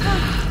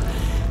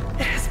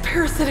 It is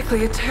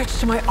parasitically attached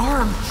to my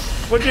arm.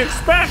 What'd you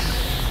expect?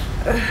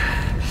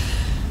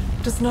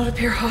 Does not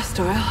appear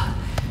hostile.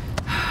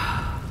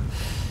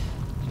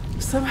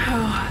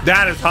 Somehow.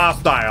 That is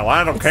hostile.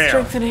 I don't care.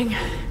 Strengthening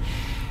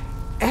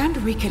and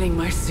weakening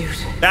my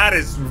suit. That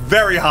is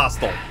very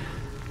hostile.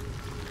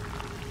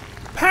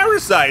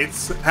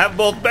 Parasites have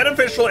both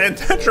beneficial and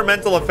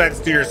detrimental effects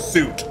to your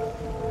suit.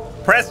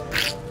 Press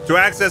to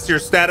access your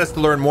status to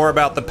learn more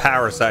about the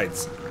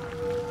parasites.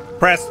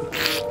 Press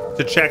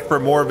to check for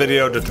more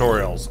video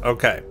tutorials.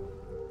 Okay.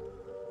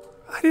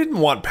 I didn't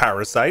want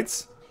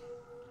parasites.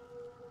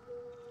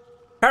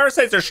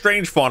 Parasites are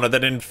strange fauna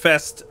that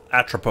infest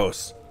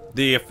Atropos.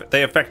 They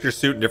affect your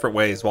suit in different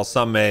ways. While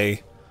some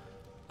may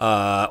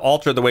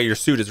alter the way your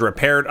suit is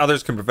repaired,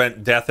 others can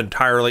prevent death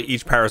entirely.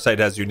 Each parasite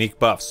has unique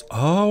buffs.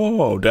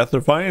 Oh, death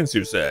defiance,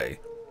 you say?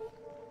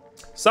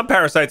 Some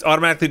parasites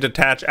automatically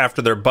detach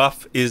after their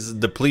buff is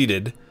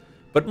depleted,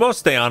 but most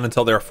stay on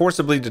until they are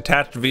forcibly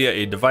detached via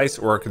a device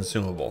or a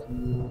consumable.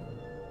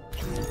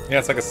 Yeah,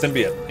 it's like a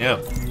symbiote.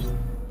 Yeah.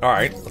 All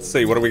right, let's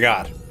see. What do we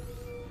got?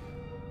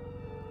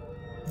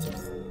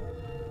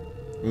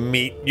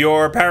 Meet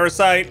your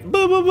parasite.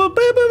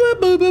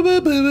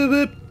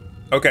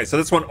 Okay, so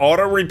this one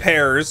auto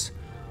repairs.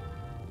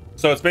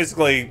 So it's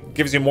basically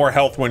gives you more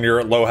health when you're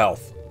at low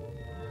health.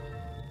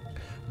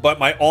 But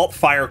my alt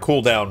fire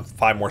cooldown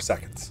 5 more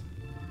seconds.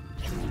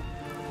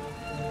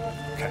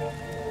 Okay.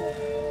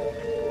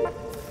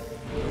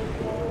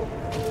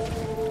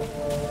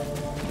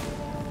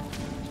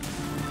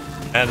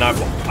 And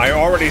I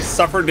already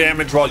suffered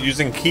damage while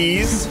using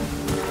keys,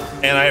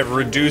 and I have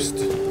reduced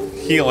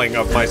healing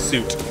of my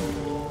suit.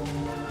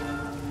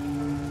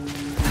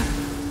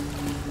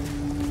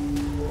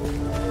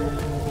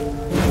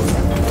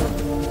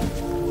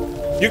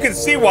 You can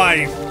see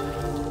why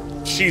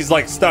she's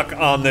like stuck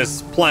on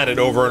this planet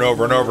over and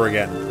over and over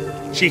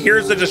again. She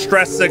hears a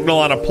distress signal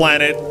on a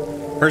planet.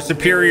 Her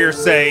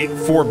superiors say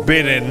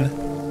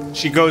forbidden.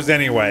 She goes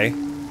anyway.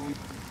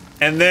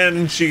 And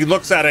then she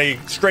looks at a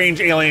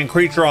strange alien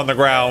creature on the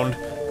ground,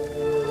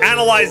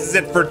 analyzes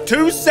it for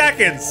 2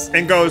 seconds,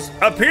 and goes,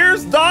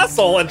 appears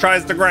docile, and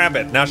tries to grab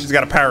it. Now she's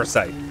got a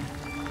parasite.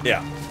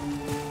 Yeah.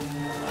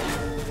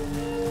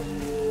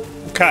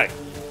 Okay.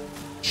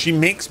 She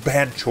makes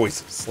bad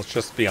choices, let's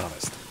just be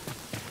honest.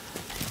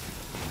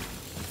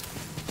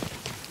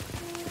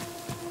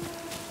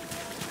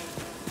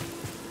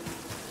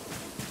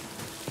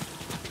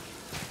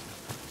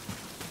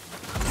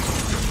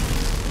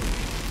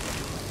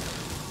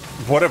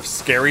 What a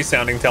scary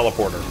sounding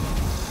teleporter.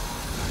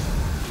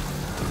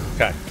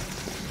 Okay.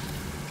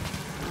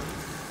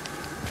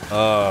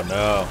 Oh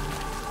no.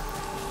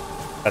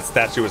 That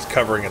statue is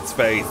covering its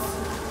face.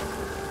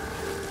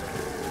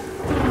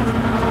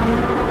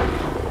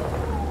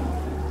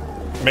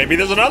 Maybe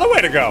there's another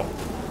way to go.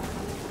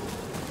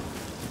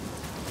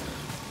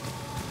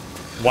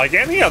 Like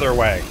any other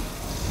way.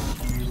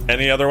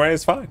 Any other way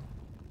is fine.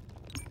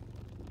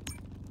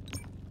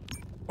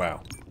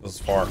 Wow, this is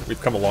far.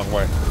 We've come a long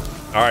way.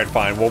 All right,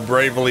 fine. We'll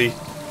bravely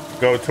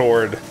go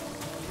toward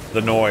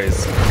the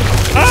noise.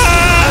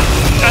 Ah!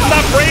 That's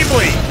not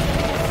bravely.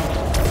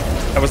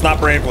 That was not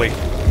bravely.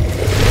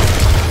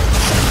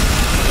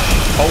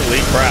 Holy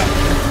crap.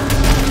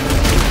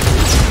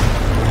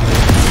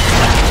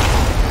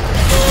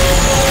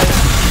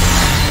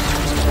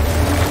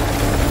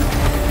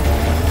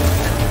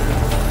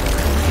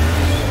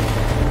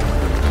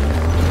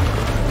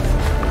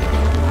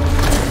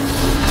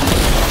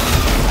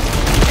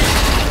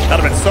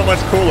 so much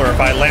cooler if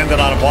I landed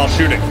on him while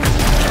shooting.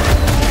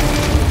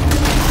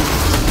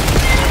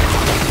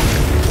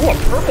 Ooh, a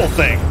purple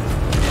thing.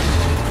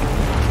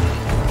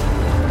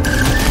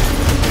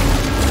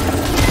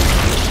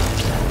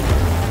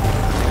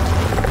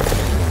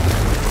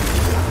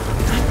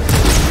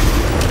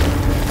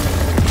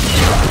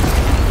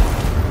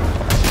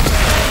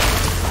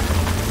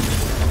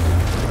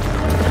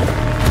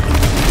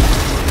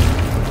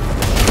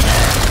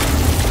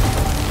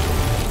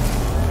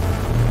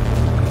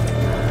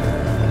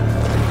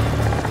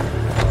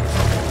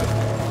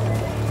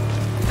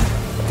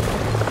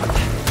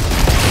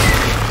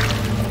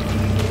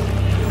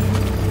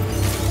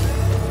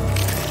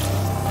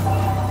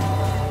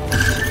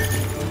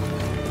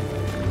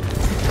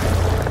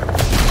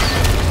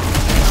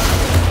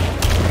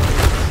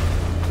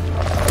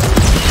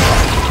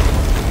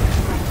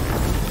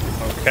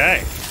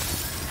 Okay,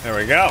 there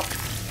we go.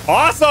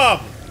 Awesome!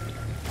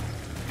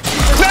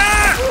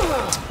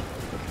 Ah!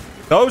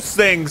 Those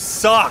things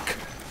suck.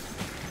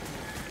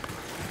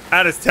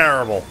 That is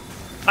terrible.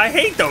 I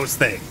hate those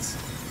things.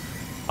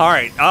 All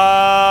right,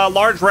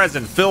 large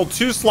resin. Fill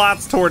 2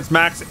 slots towards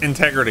max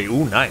integrity.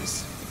 Ooh,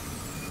 nice.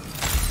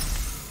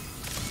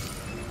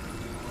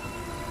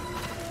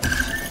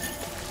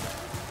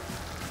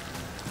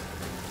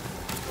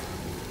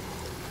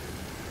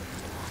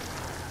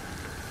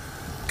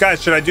 Guys,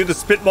 should I do the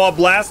Spitmaw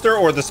Blaster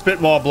or the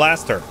Spitmaw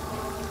Blaster?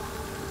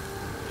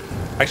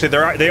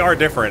 Actually, they are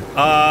different.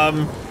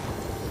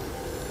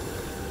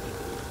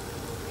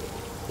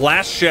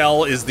 Blast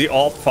Shell is the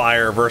alt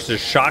fire versus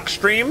Shock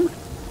Stream.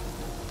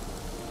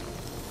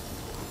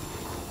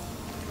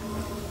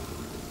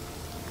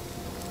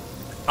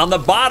 On the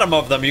bottom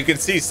of them, you can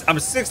see I'm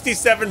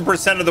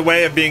 67% of the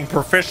way of being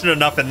proficient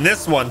enough in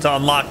this one to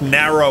unlock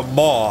Narrow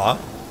Maw,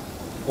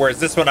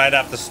 whereas this one I'd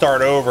have to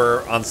start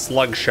over on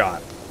Slug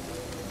Shot.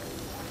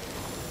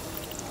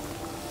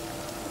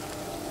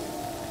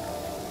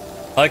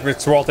 I like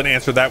Rick Swalton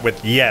answered that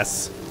with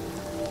yes.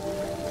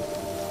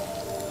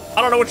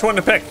 I don't know which one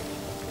to pick.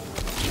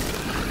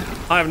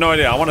 I have no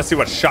idea. I want to see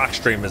what Shock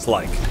Stream is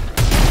like.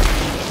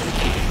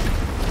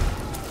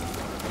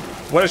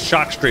 What does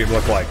Shock Stream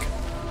look like?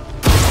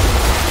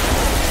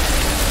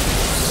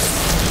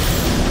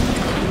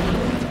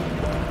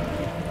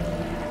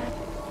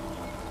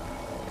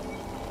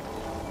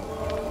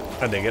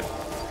 I dig it.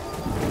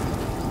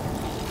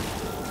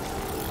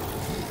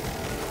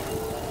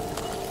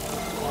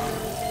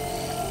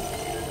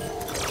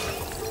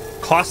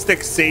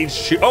 Caustic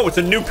Sage. Oh, it's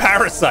a new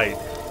parasite.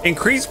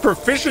 Increase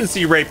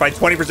proficiency rate by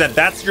 20%.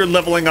 That's your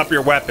leveling up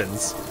your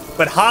weapons.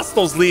 But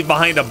hostiles leave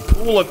behind a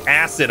pool of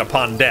acid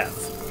upon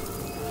death.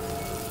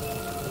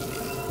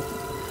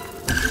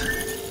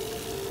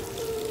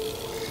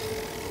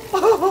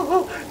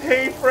 Oh,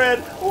 hey, Fred.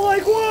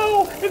 Like,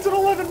 whoa, it's an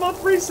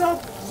 11-month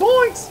resub.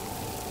 Zoinks!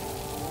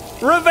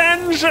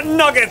 Revenge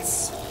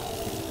Nuggets.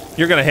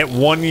 You're going to hit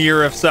 1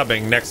 year of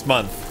subbing next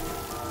month.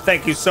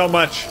 Thank you so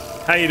much.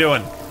 How you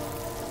doing?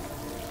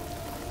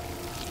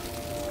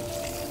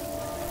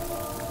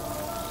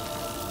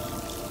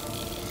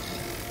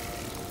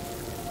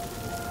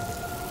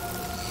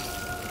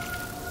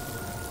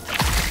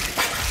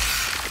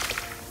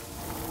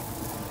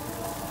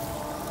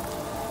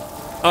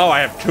 Oh,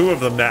 I have 2 of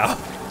them now.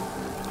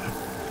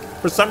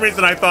 For some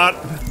reason I thought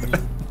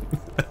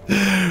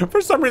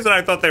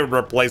they would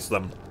replace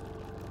them.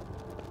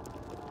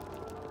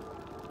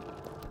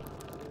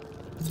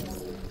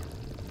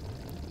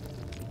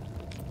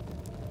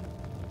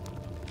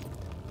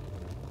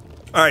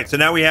 All right, so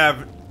now we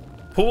have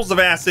pools of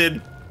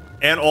acid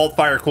and alt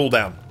fire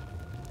cooldown.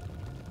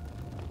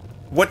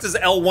 What does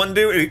L1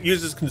 do? It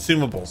uses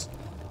consumables.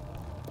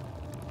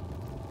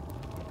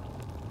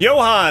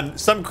 Johan,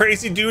 some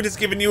crazy dude has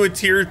given you a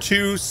tier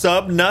 2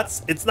 sub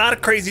nuts. It's not a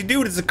crazy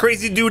dude, it's a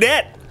crazy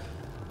dudette.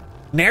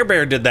 Nair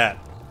Bear did that.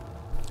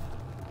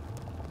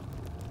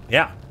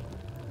 Yeah.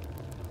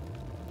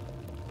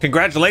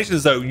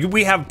 Congratulations though,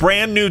 we have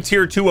brand new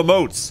tier 2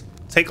 emotes.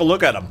 Take a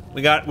look at them.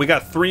 We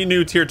got 3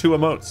 new tier 2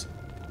 emotes.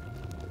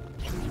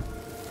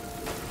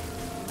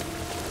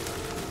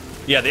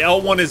 Yeah, the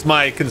L1 is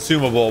my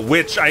consumable,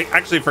 which I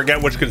actually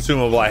forget which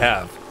consumable I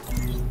have,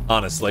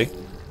 honestly.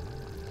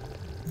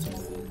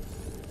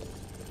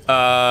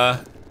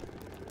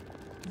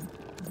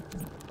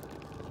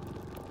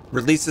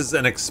 Releases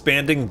an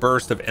expanding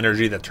burst of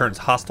energy that turns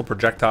hostile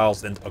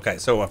projectiles into... Okay,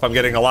 so if I'm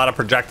getting a lot of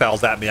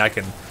projectiles at me, I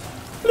can...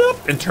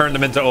 bloop, and turn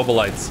them into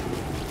obolites.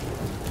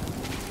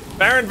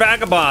 Baron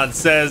Vagabond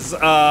says,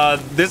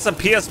 this a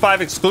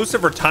PS5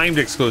 exclusive or timed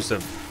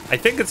exclusive? I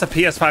think it's a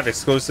PS5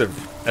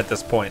 exclusive at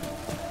this point.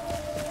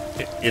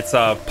 It's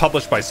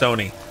published by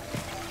Sony.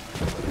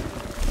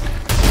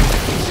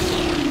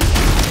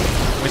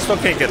 We still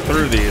can't get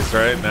through these,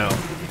 right? No.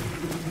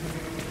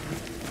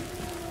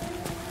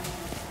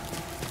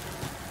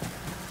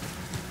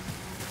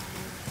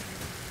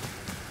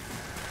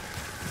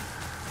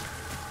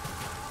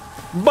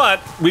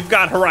 But we've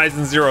got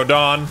Horizon Zero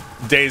Dawn,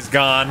 Days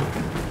Gone,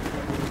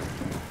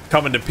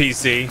 coming to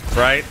PC,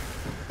 right?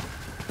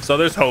 So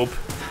there's hope.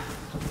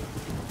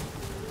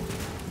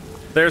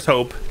 There's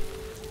hope.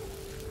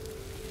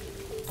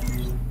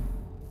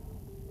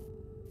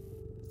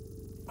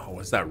 Oh,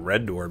 what's that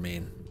red door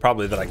mean?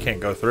 Probably that I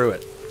can't go through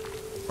it.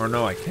 Or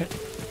no, I can't.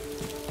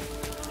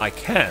 I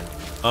can.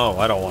 Oh,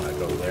 I don't want to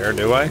go there,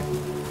 do I?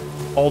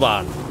 Hold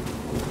on.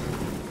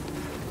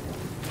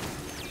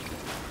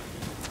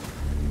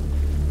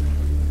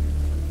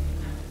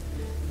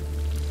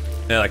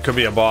 Yeah, that could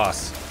be a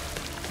boss.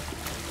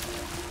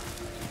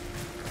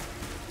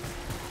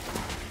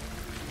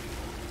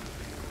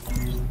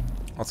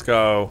 Let's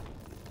go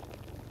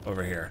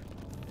over here.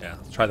 Yeah,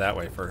 let's try that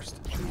way first.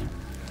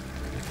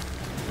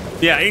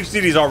 Yeah,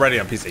 HDD's already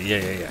on PC.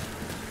 Yeah.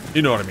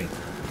 You know what I mean.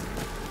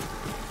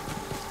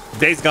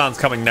 Days Gone's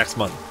coming next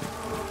month.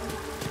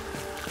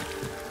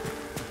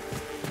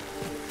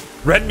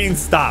 Red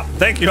means stop.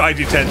 Thank you,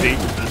 IG10D.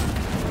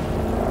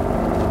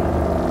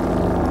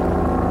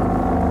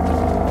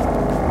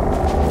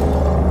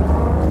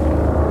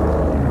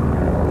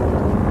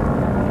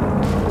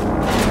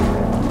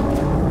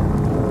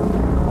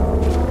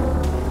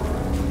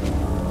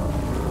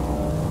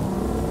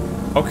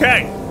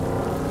 Okay.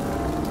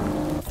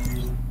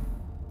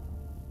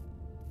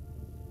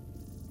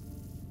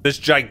 This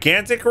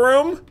gigantic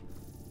room?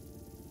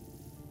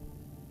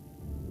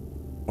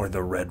 Or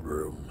the red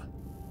room?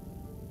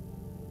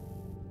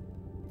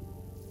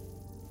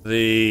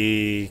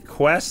 The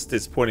quest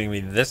is pointing me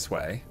this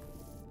way.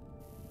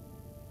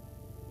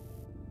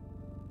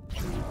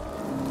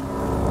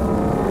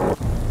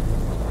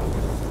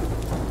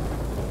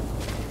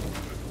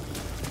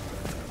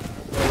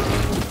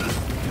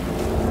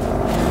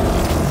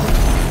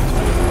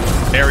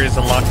 Area's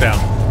in lockdown.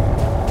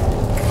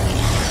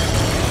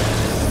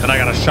 And I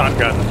got a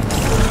shotgun.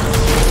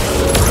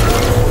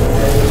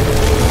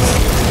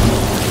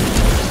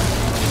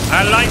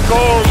 I like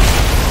gold.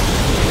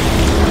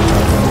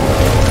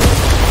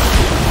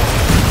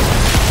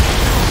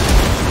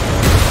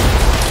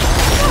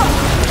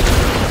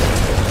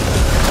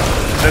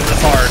 This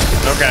is hard.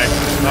 Okay.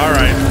 All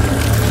right.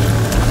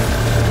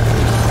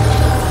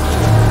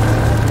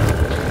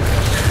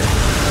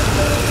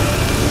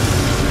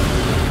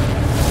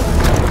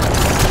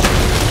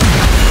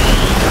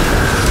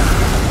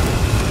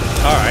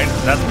 All right,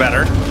 that's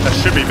better. That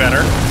should be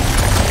better.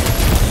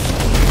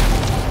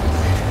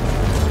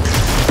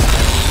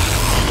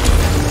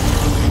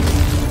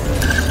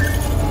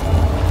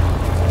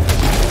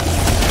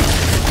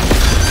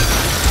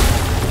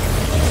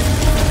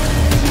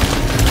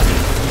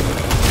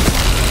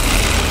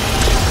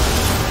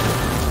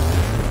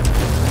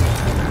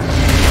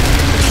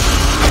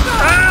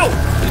 Ow!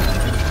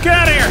 Get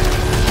out of here!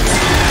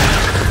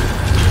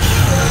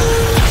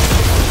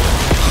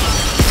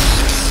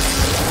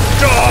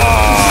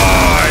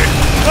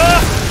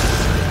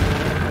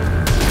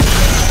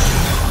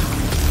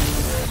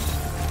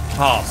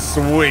 Oh,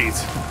 sweet.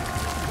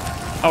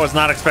 I was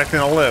not expecting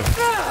to live.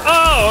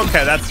 Oh,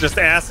 okay, that's just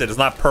acid. It's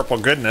not purple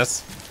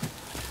goodness.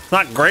 It's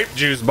not grape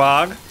juice,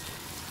 Bog.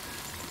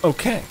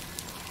 Okay.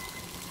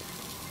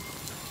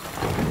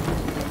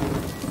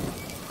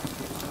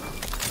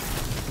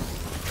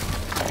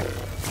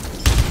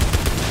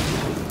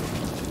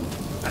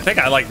 I think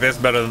I like this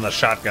better than the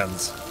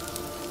shotguns.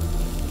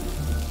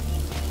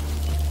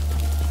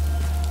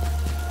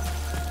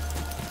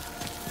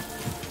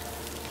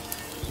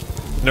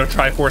 No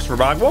Triforce for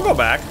Bog. We'll go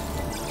back.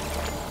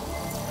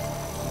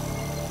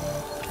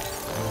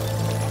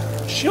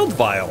 Shield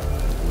vial.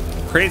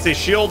 Creates a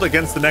shield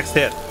against the next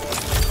hit.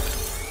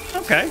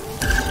 Okay.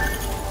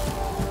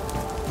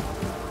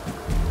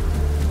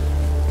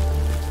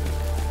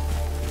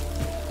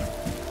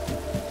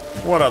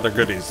 What other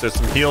goodies? There's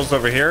some heals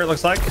over here, it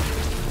looks like.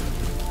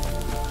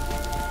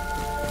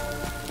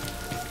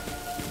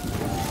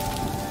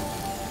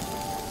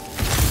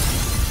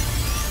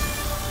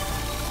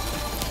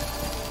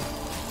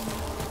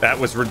 That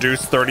was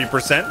reduced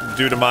 30%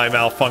 due to my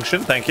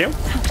malfunction. Thank you.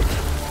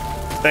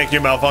 Thank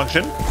you,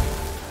 malfunction.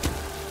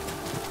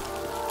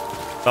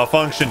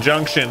 Malfunction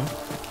junction.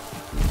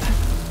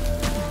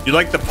 You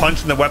like the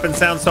punch and the weapon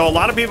sound? So a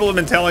lot of people have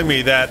been telling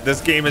me that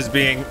this game is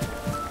being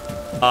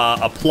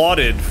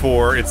applauded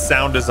for its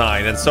sound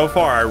design. And so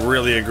far, I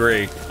really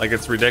agree. Like,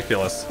 it's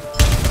ridiculous.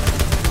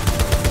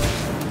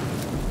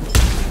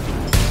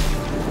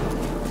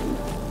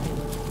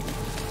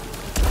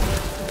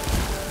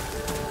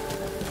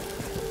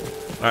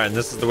 All right, and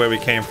this is the way we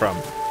came from.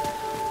 Is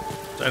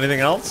there anything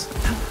else?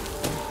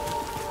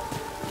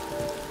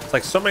 It's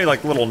like so many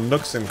like little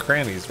nooks and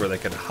crannies where they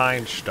can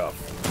hide stuff.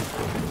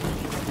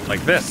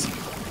 Like this.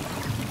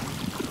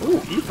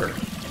 Ooh, ether.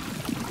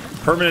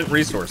 Permanent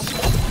resource.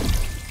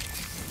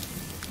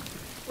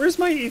 Where's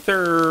my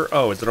ether?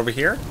 Oh, is it over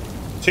here?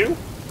 2? Is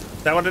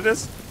that what it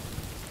is?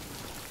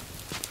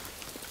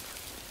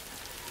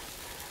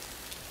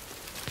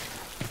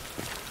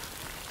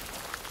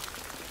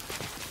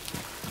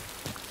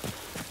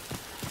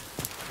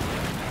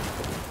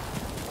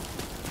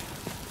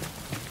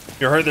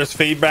 You heard there's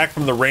feedback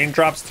from the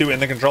raindrops too in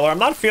the controller. I'm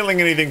not feeling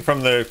anything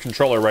from the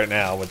controller right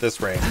now with this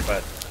rain,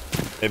 but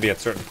maybe at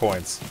certain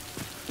points.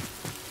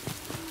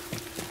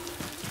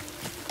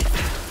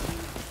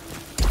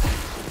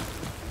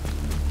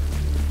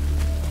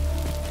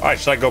 right,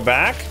 should I go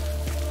back?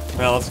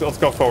 Well, let's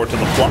go forward to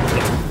the plot.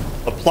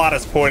 The plot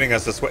is pointing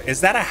us this way.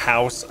 Is that a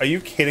house? Are you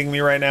kidding me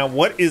right now?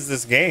 What is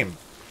this game?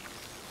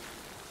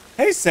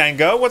 Hey,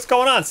 Sango, what's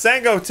going on?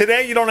 Sango,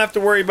 today you don't have to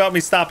worry about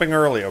me stopping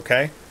early,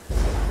 okay?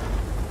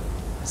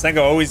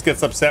 Sango always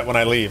gets upset when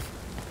I leave.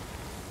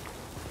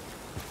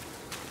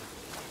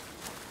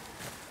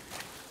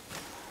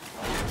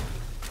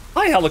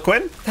 Hi,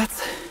 Heliquin.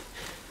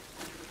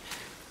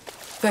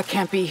 That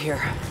can't be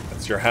here.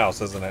 That's your house,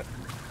 isn't it?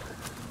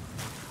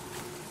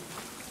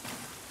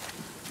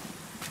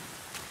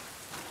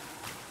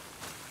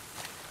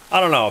 I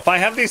don't know. If I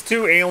have these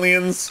two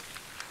aliens,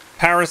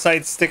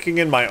 parasites sticking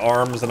in my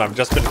arms, and I've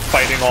just been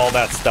fighting all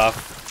that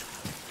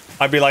stuff,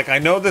 I'd be like, I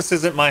know this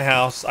isn't my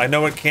house. I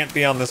know it can't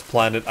be on this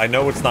planet. I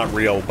know it's not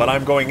real, but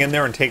I'm going in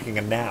there and taking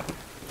a nap.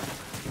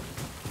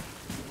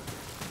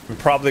 I'm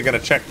probably going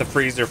to check the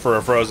freezer for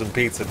a frozen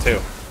pizza, too.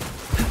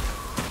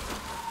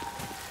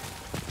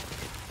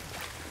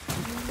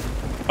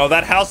 Oh,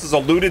 that house is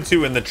alluded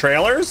to in the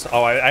trailers?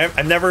 Oh,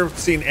 I've never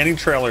seen any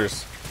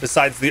trailers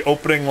besides the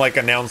opening, like,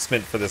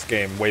 announcement for this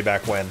game way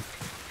back when.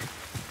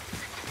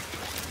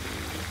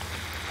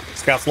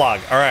 Scout's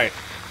log. All right.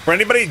 For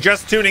anybody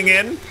just tuning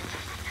in,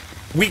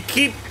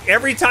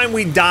 every time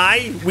we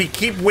die, we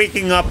keep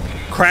waking up,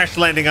 crash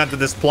landing onto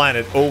this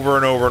planet over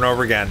and over and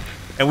over again.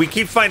 And we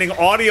keep finding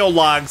audio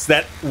logs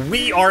that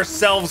we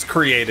ourselves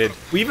created.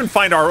 We even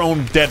find our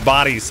own dead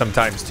bodies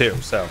sometimes, too.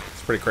 So,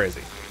 it's pretty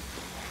crazy.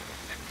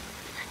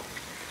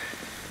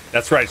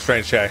 That's right,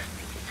 Strange Shay.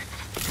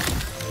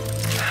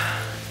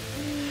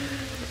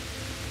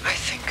 I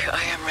think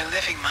I am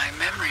reliving my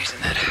memories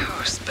in that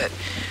house, but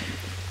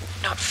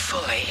not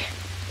fully.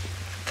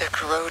 They're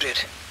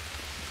corroded.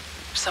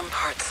 Some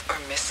parts are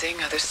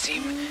missing, others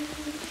seem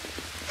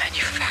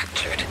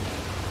manufactured.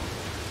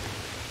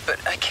 But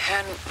I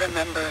can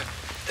remember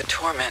the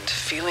torment,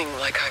 feeling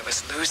like I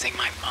was losing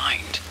my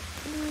mind.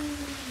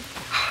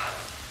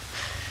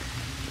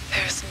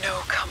 There's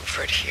no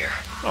comfort here.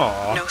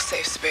 Aww. No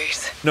safe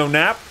space. No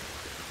nap?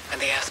 And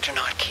the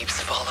astronaut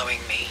keeps following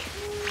me.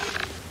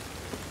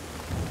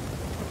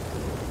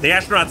 The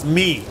astronaut's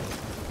me.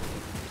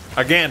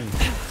 Again,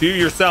 view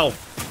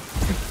yourself.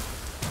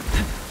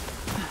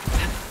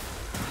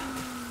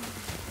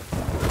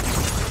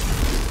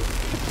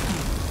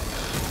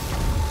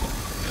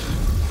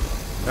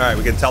 All right,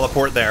 we can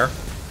teleport there.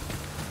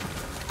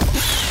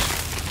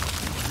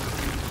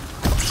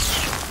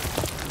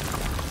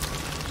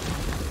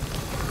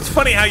 It's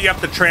funny how you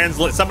have to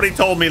translate. Somebody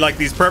told me like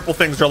these purple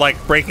things are like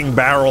breaking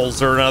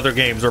barrels or in other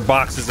games or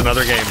boxes in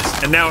other games.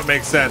 And now it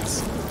makes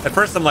sense. At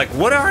first I'm like,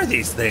 what are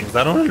these things?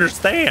 I don't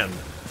understand.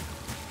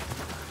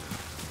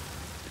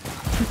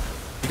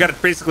 You gotta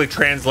basically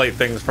translate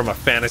things from a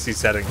fantasy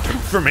setting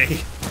for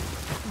me.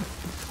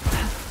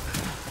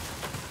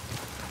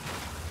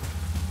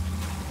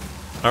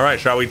 All right,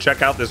 shall we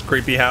check out this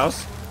creepy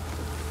house?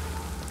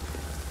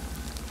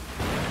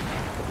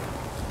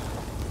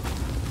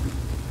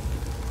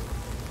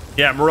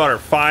 Yeah, Marauder,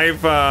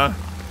 five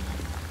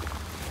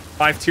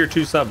tier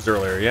 2 subs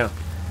earlier, yeah.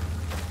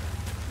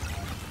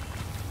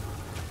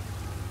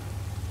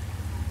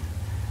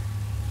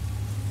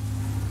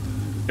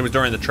 It was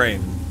during the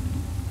train,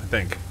 I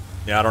think.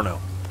 Yeah, I don't know.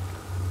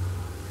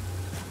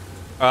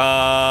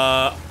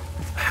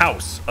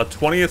 House, a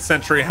 20th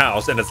century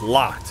house, and it's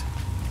locked.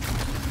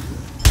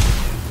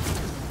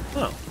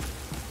 Oh.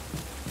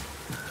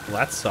 Well,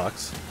 that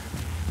sucks.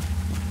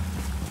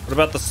 What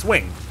about the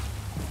swing?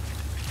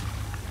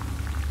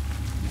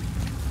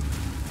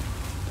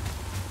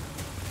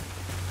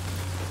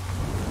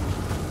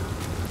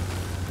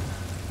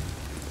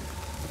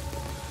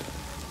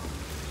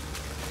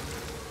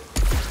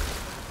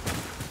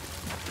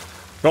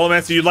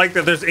 Rollmancer, you like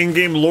that there's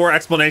in-game lore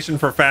explanation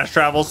for fast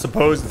travel?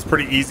 Suppose it's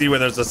pretty easy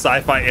when there's a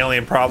sci-fi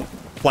alien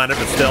planet,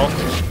 but still.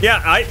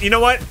 Yeah, you know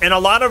what? In a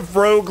lot of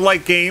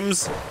rogue-like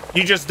games,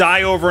 you just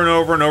die over and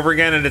over and over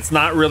again, and it's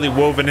not really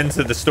woven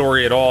into the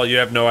story at all. You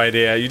have no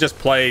idea. You just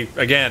play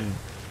again,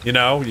 you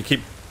know? You keep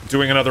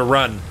doing another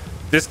run.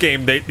 This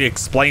game, it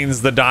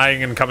explains the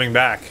dying and coming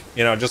back.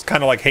 You know, just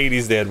kind of like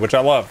Hades did, which I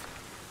love.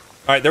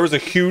 All right, there was a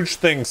huge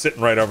thing sitting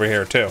right over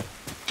here, too.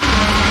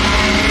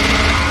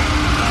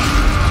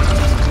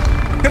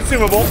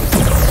 Consumable.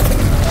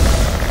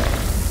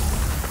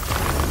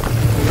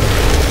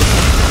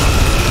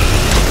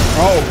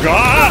 Oh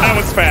god, that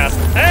was fast.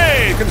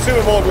 Hey,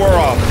 consumable wore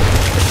off.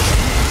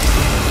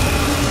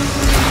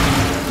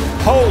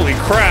 Holy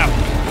crap.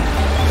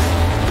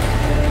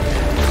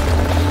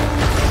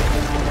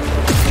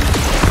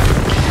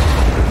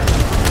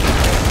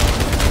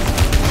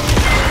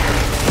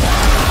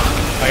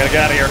 I gotta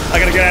get out of here. I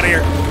gotta get out of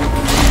here.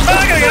 Oh,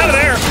 I gotta get out of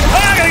there.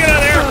 Oh, I gotta get out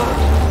of there.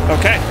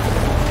 Okay.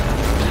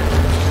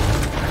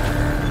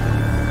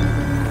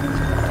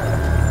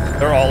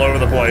 They're all over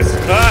the place.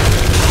 Ah.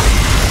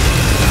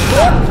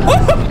 Oh.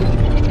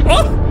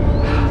 Oh.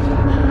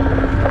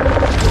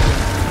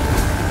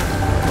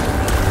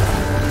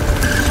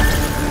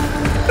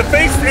 The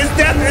face is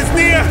death is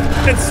near,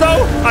 and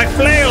so I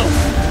flail.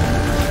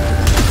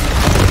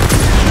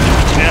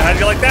 Yeah, how do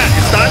you like that?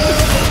 You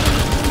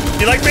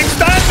stunned? You like being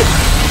stunned?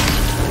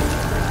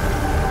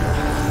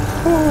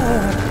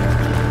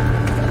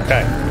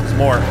 Okay, there's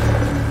more.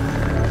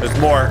 There's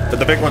more, but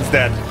the big one's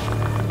dead.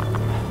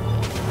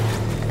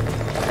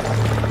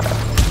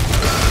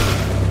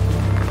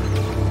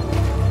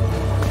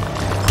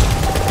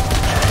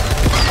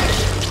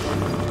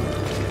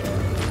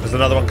 There's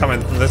another one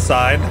coming from this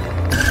side.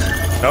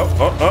 Oh.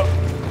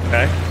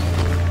 Okay.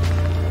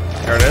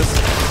 There it is.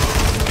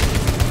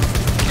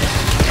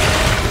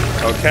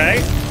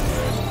 Okay.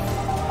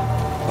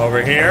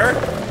 Over here.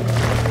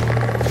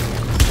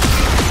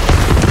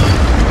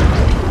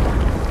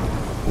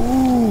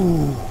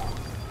 Ooh.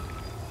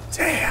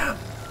 Damn.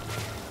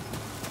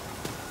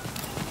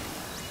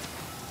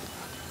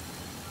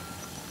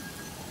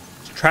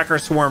 Tracker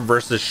Swarm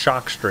versus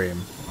Shock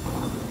Stream.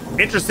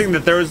 Interesting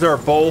that those are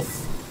both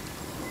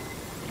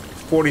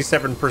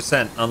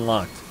 47%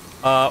 unlocked.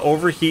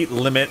 Overheat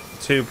limit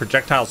to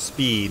projectile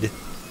speed.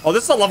 Oh,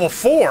 this is a level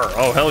 4.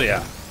 Oh, hell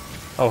yeah.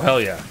 Oh,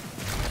 hell yeah.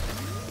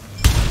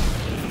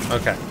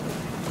 Okay.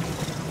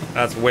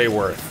 That's way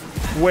worth.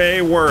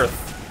 Way worth.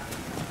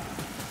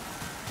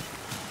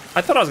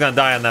 I thought I was gonna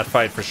die in that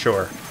fight for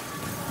sure.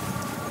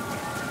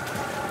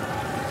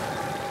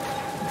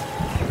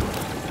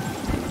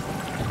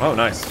 Oh,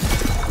 nice.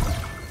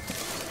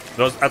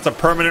 That's a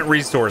permanent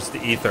resource,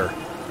 the ether.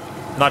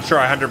 Not sure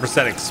I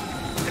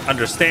 100%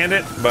 understand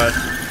it, but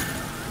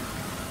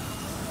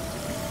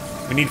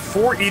we need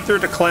 4 ether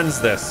to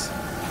cleanse this,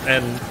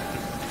 and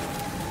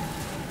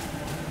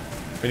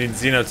we need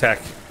Xenotech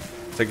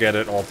to get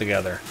it all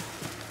together.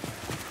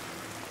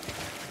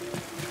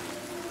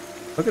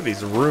 Look at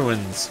these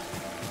ruins.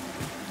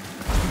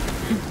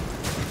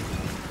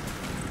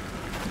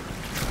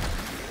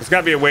 There's got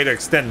to be a way to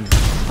extend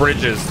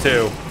bridges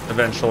too,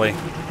 eventually.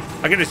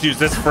 I can just use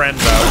this friend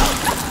though.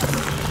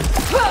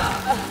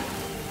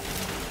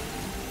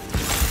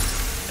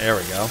 There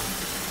we go.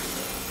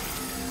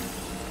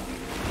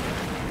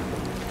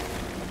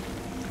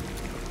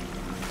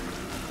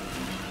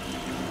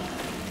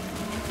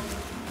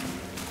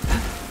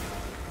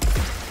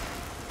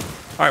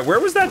 All right, where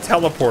was that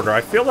teleporter?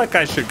 I feel like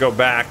I should go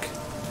back.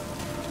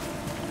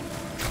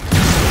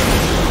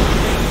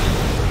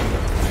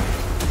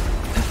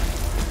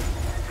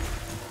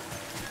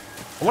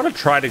 I want to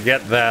try to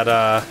get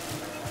that,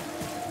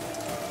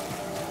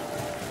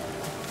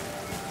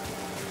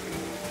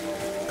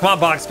 Come on,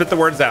 Bog, spit the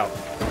words out.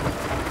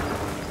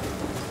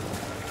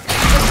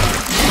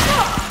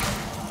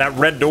 That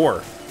red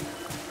door.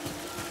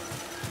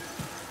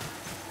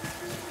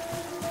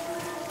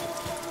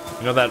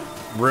 You know that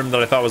room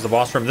that I thought was the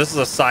boss room? This is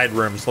a side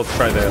room, so let's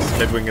try this.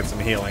 Maybe we can get some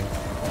healing.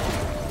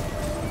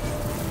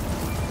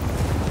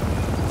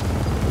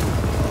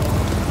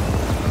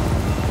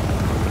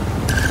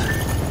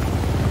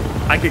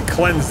 I could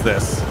cleanse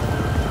this.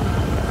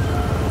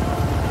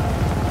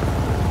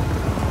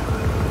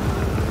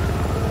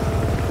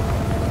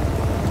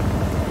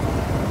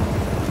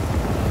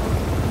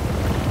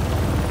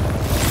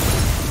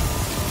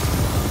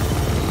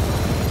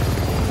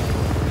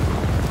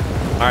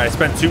 All right, I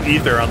spent 2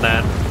 ether on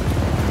that.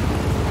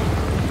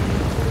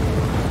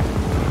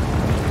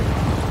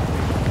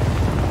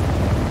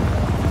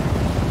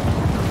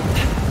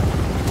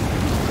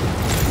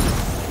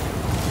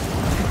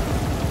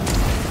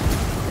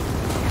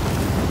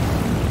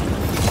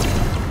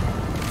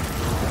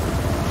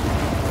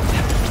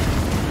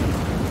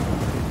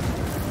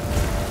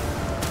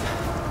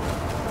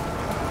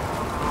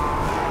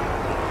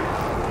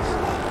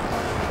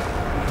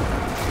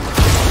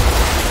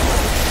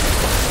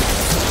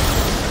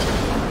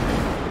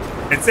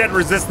 It said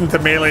resistant to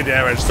melee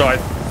damage, so I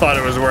thought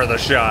it was worth a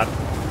shot.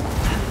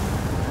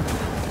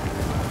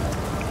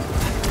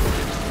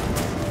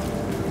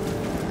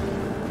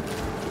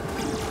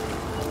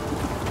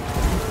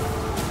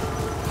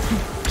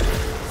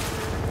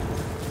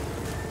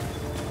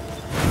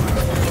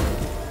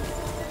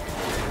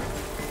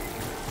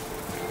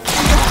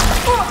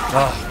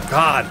 Oh,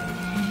 God.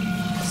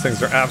 These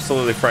things are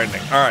absolutely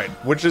frightening. All right,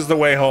 which is the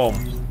way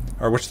home?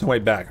 Or which is the way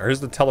back? Or here's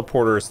the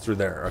teleporter is through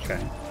there.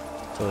 Okay.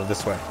 So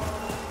this way.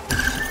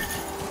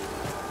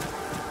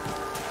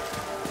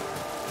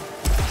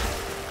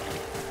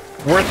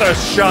 Worth a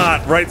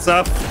shot, right,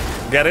 Sup?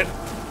 Get it?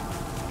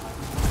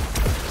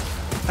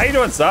 How you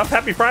doing, Sup?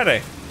 Happy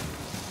Friday.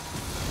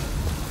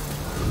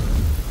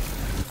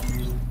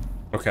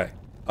 Okay.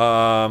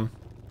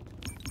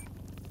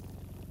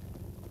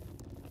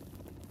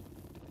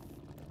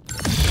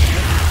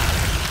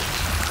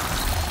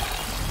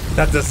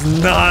 That does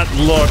not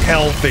look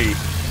healthy.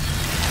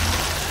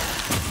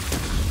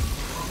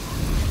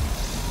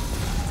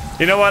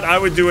 You know what? I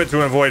would do it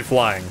to avoid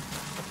flying.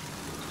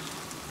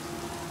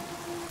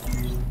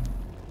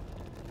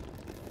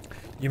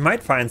 You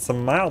might find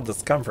some mild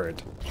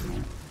discomfort.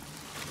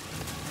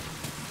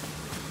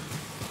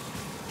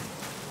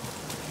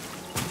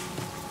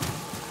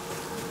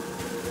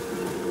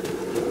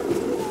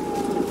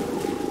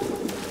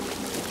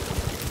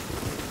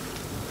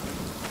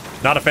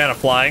 Not a fan of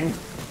flying.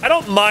 I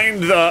don't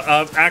mind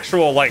the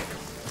actual, like,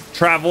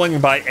 traveling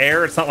by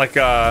air. It's not like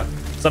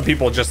some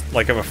people just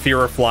like have a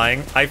fear of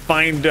flying. I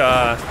find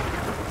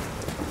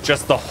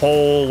just the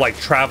whole like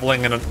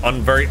traveling in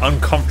an very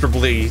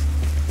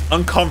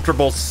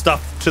uncomfortable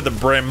stuff to the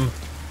brim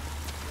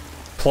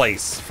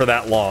place for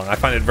that long. I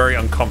find it very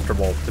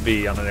uncomfortable to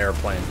be on an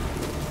airplane.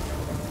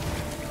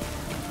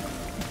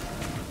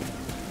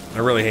 I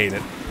really hate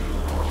it.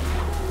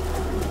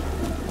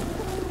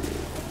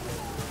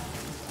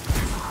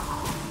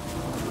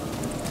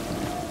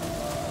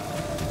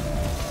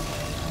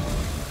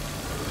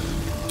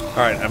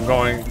 All right, I'm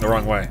going the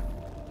wrong way.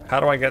 How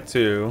do I get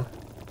to...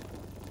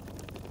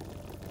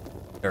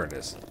 There it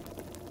is.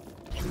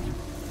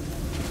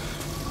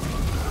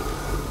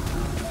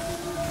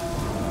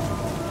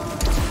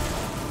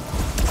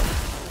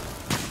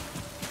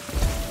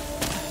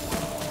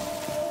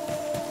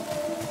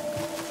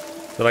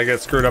 Did I get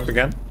screwed up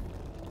again?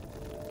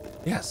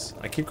 Yes,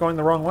 I keep going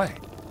the wrong way.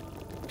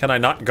 Can I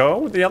not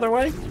go the other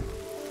way?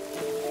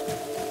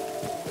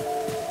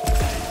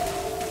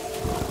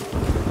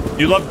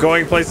 You love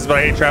going places, but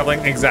I hate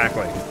traveling?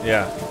 Exactly,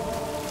 yeah.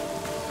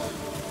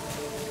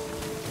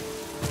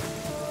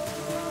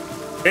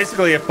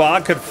 Basically, if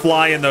Bog could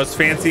fly in those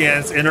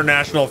fancy-ass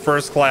international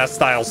first-class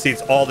style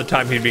seats all the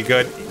time, he'd be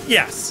good.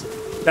 Yes,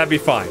 that'd be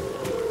fine.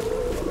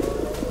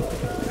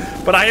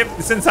 But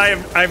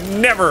I've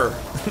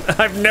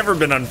never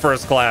been on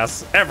first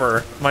class,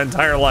 ever, my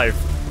entire life.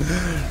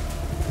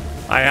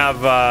 I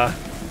have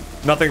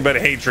nothing but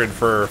hatred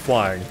for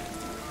flying.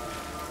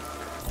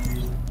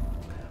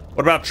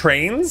 What about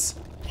trains?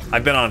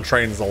 I've been on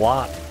trains a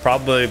lot,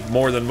 probably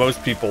more than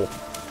most people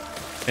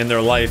in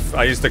their life.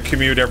 I used to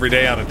commute every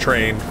day on a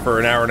train for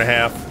an hour and a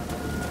half.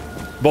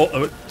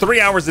 3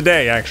 hours a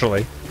day,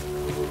 actually.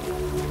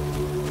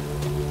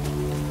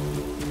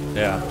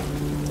 Yeah.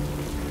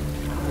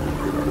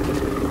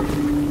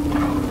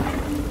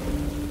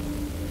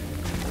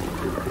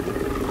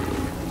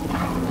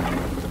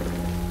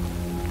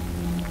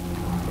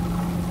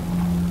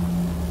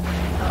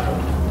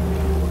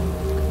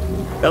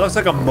 That looks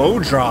like a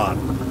Modron.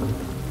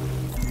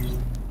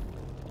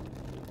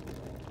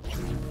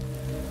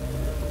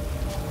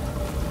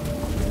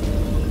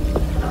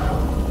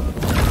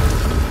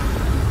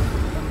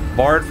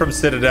 Bard from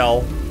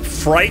Citadel.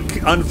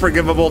 Frike,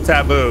 unforgivable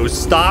taboo.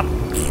 Stop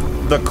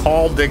the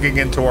call digging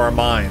into our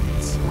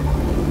minds.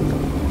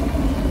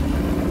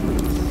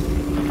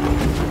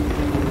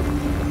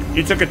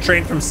 You took a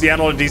train from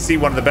Seattle to DC,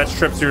 one of the best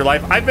trips of your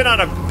life. I've been on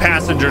a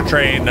passenger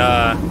train,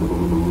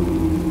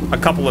 a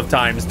couple of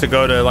times to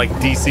go to like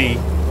DC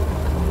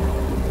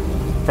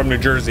from New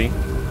Jersey.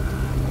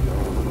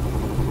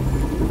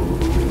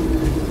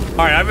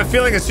 All right, I have a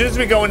feeling as soon as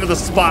we go into the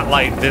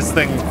spotlight, this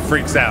thing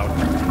freaks out.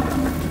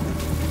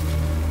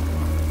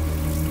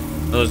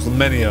 There's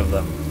many of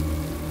them.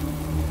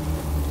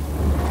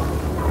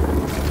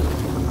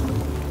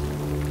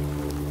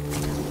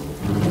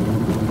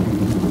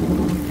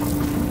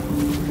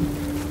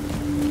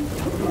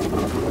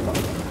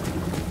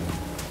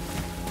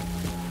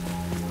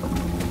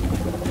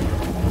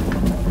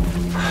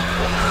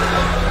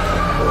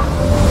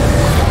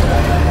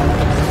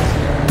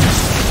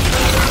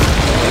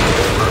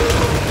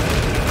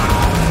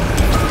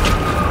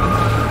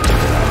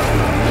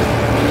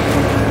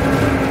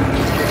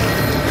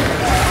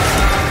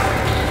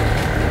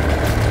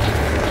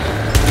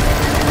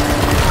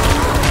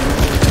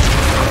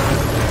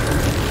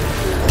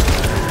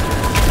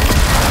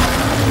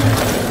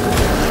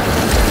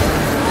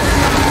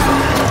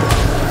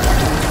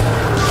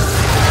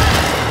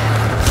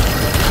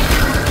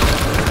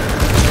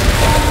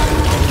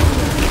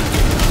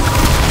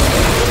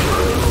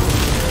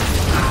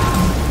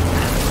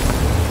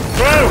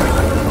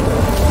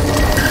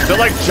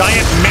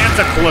 Giant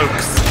manta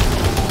cloaks.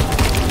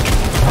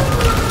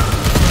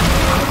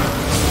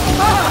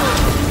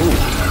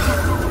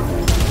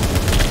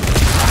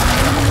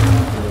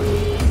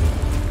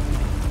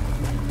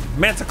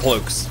 Manta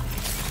cloaks.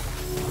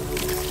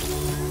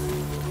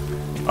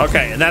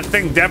 Okay, and that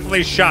thing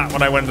definitely shot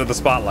when I went into the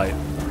spotlight.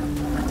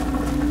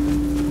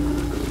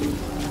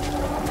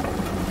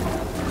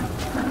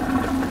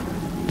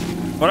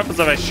 What happens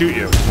if I shoot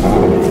you?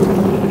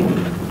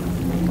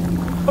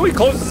 Oh, he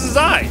closes his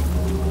eye.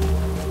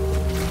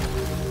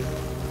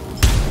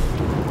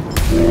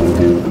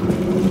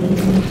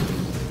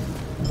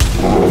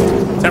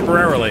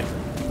 Temporarily.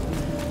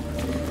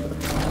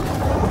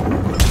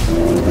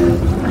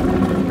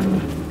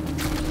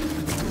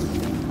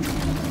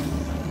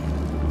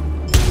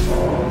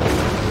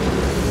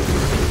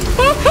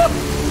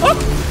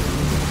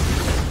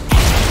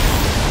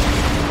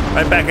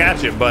 Right back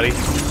at you, buddy.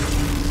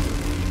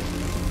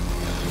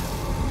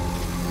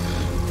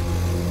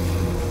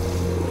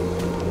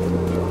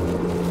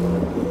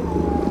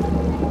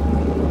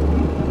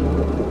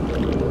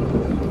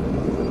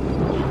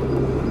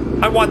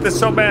 I want this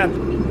so bad.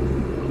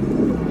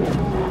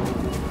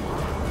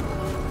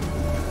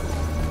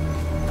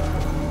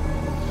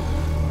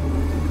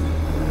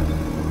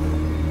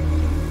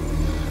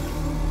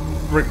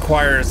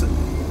 Requires an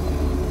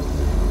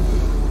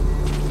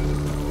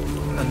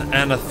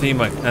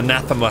Anathema.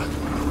 Anathema.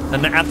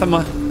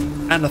 Anathema.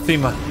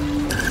 Anathema.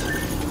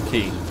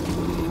 Key.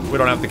 We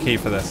don't have the key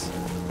for this.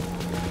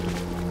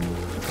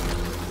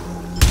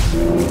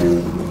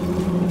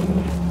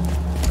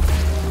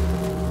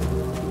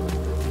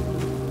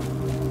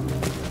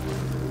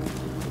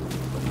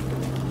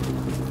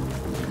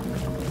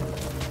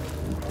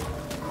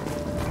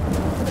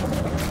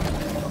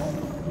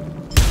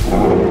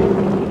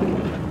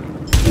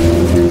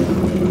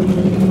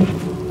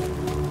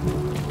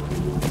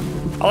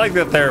 I like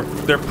that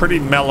they're pretty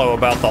mellow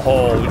about the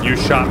whole "you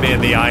shot me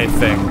in the eye"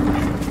 thing.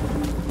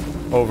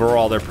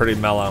 Overall, they're pretty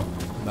mellow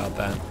about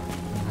that.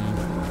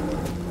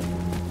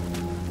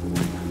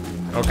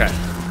 Okay.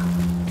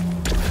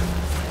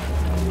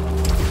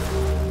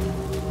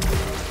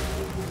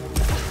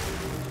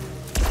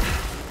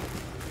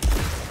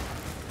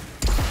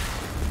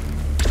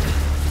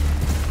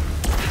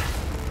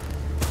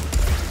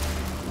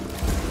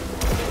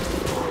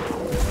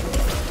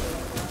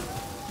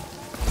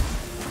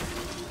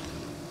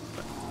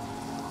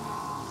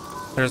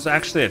 There's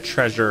actually a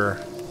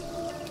treasure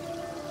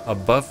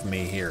above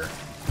me here.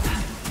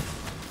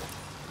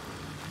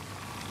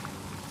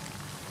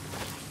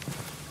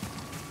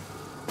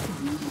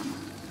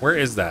 Where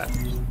is that?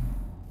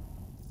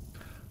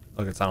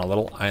 Look, it's on a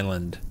little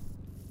island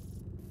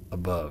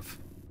above.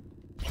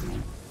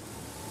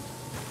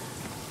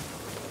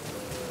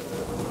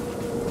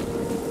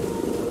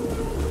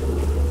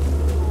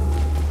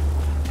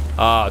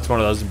 Ah, it's one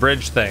of those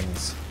bridge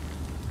things.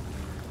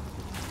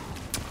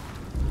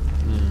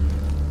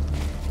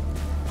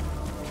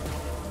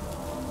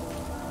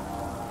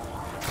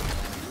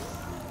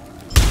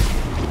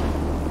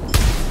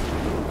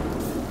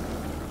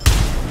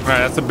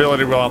 Alright, that's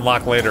ability we'll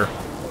unlock later.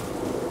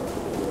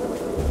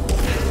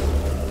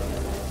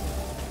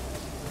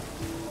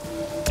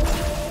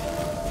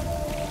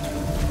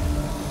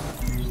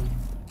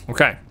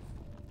 Okay.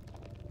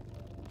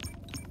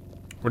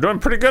 We're doing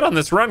pretty good on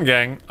this run,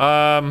 gang.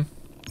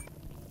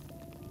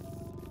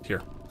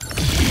 Here.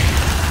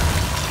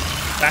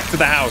 Back to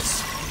the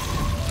house.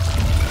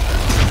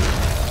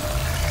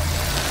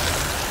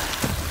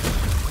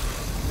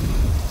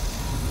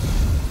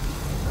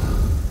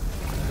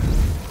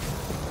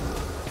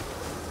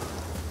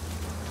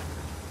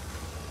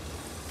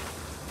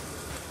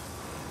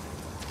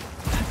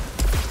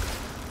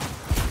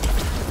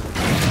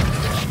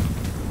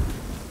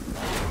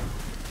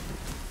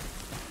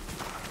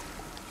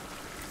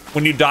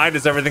 When you die,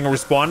 does everything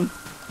respawn?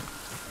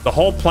 The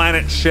whole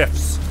planet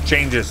shifts,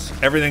 changes.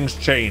 Everything's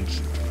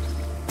changed.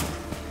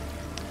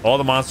 All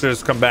the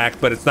monsters come back,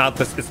 but it's not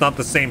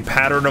the same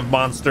pattern of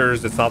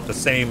monsters. It's not the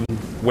same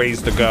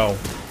ways to go.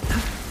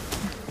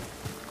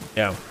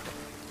 Yeah.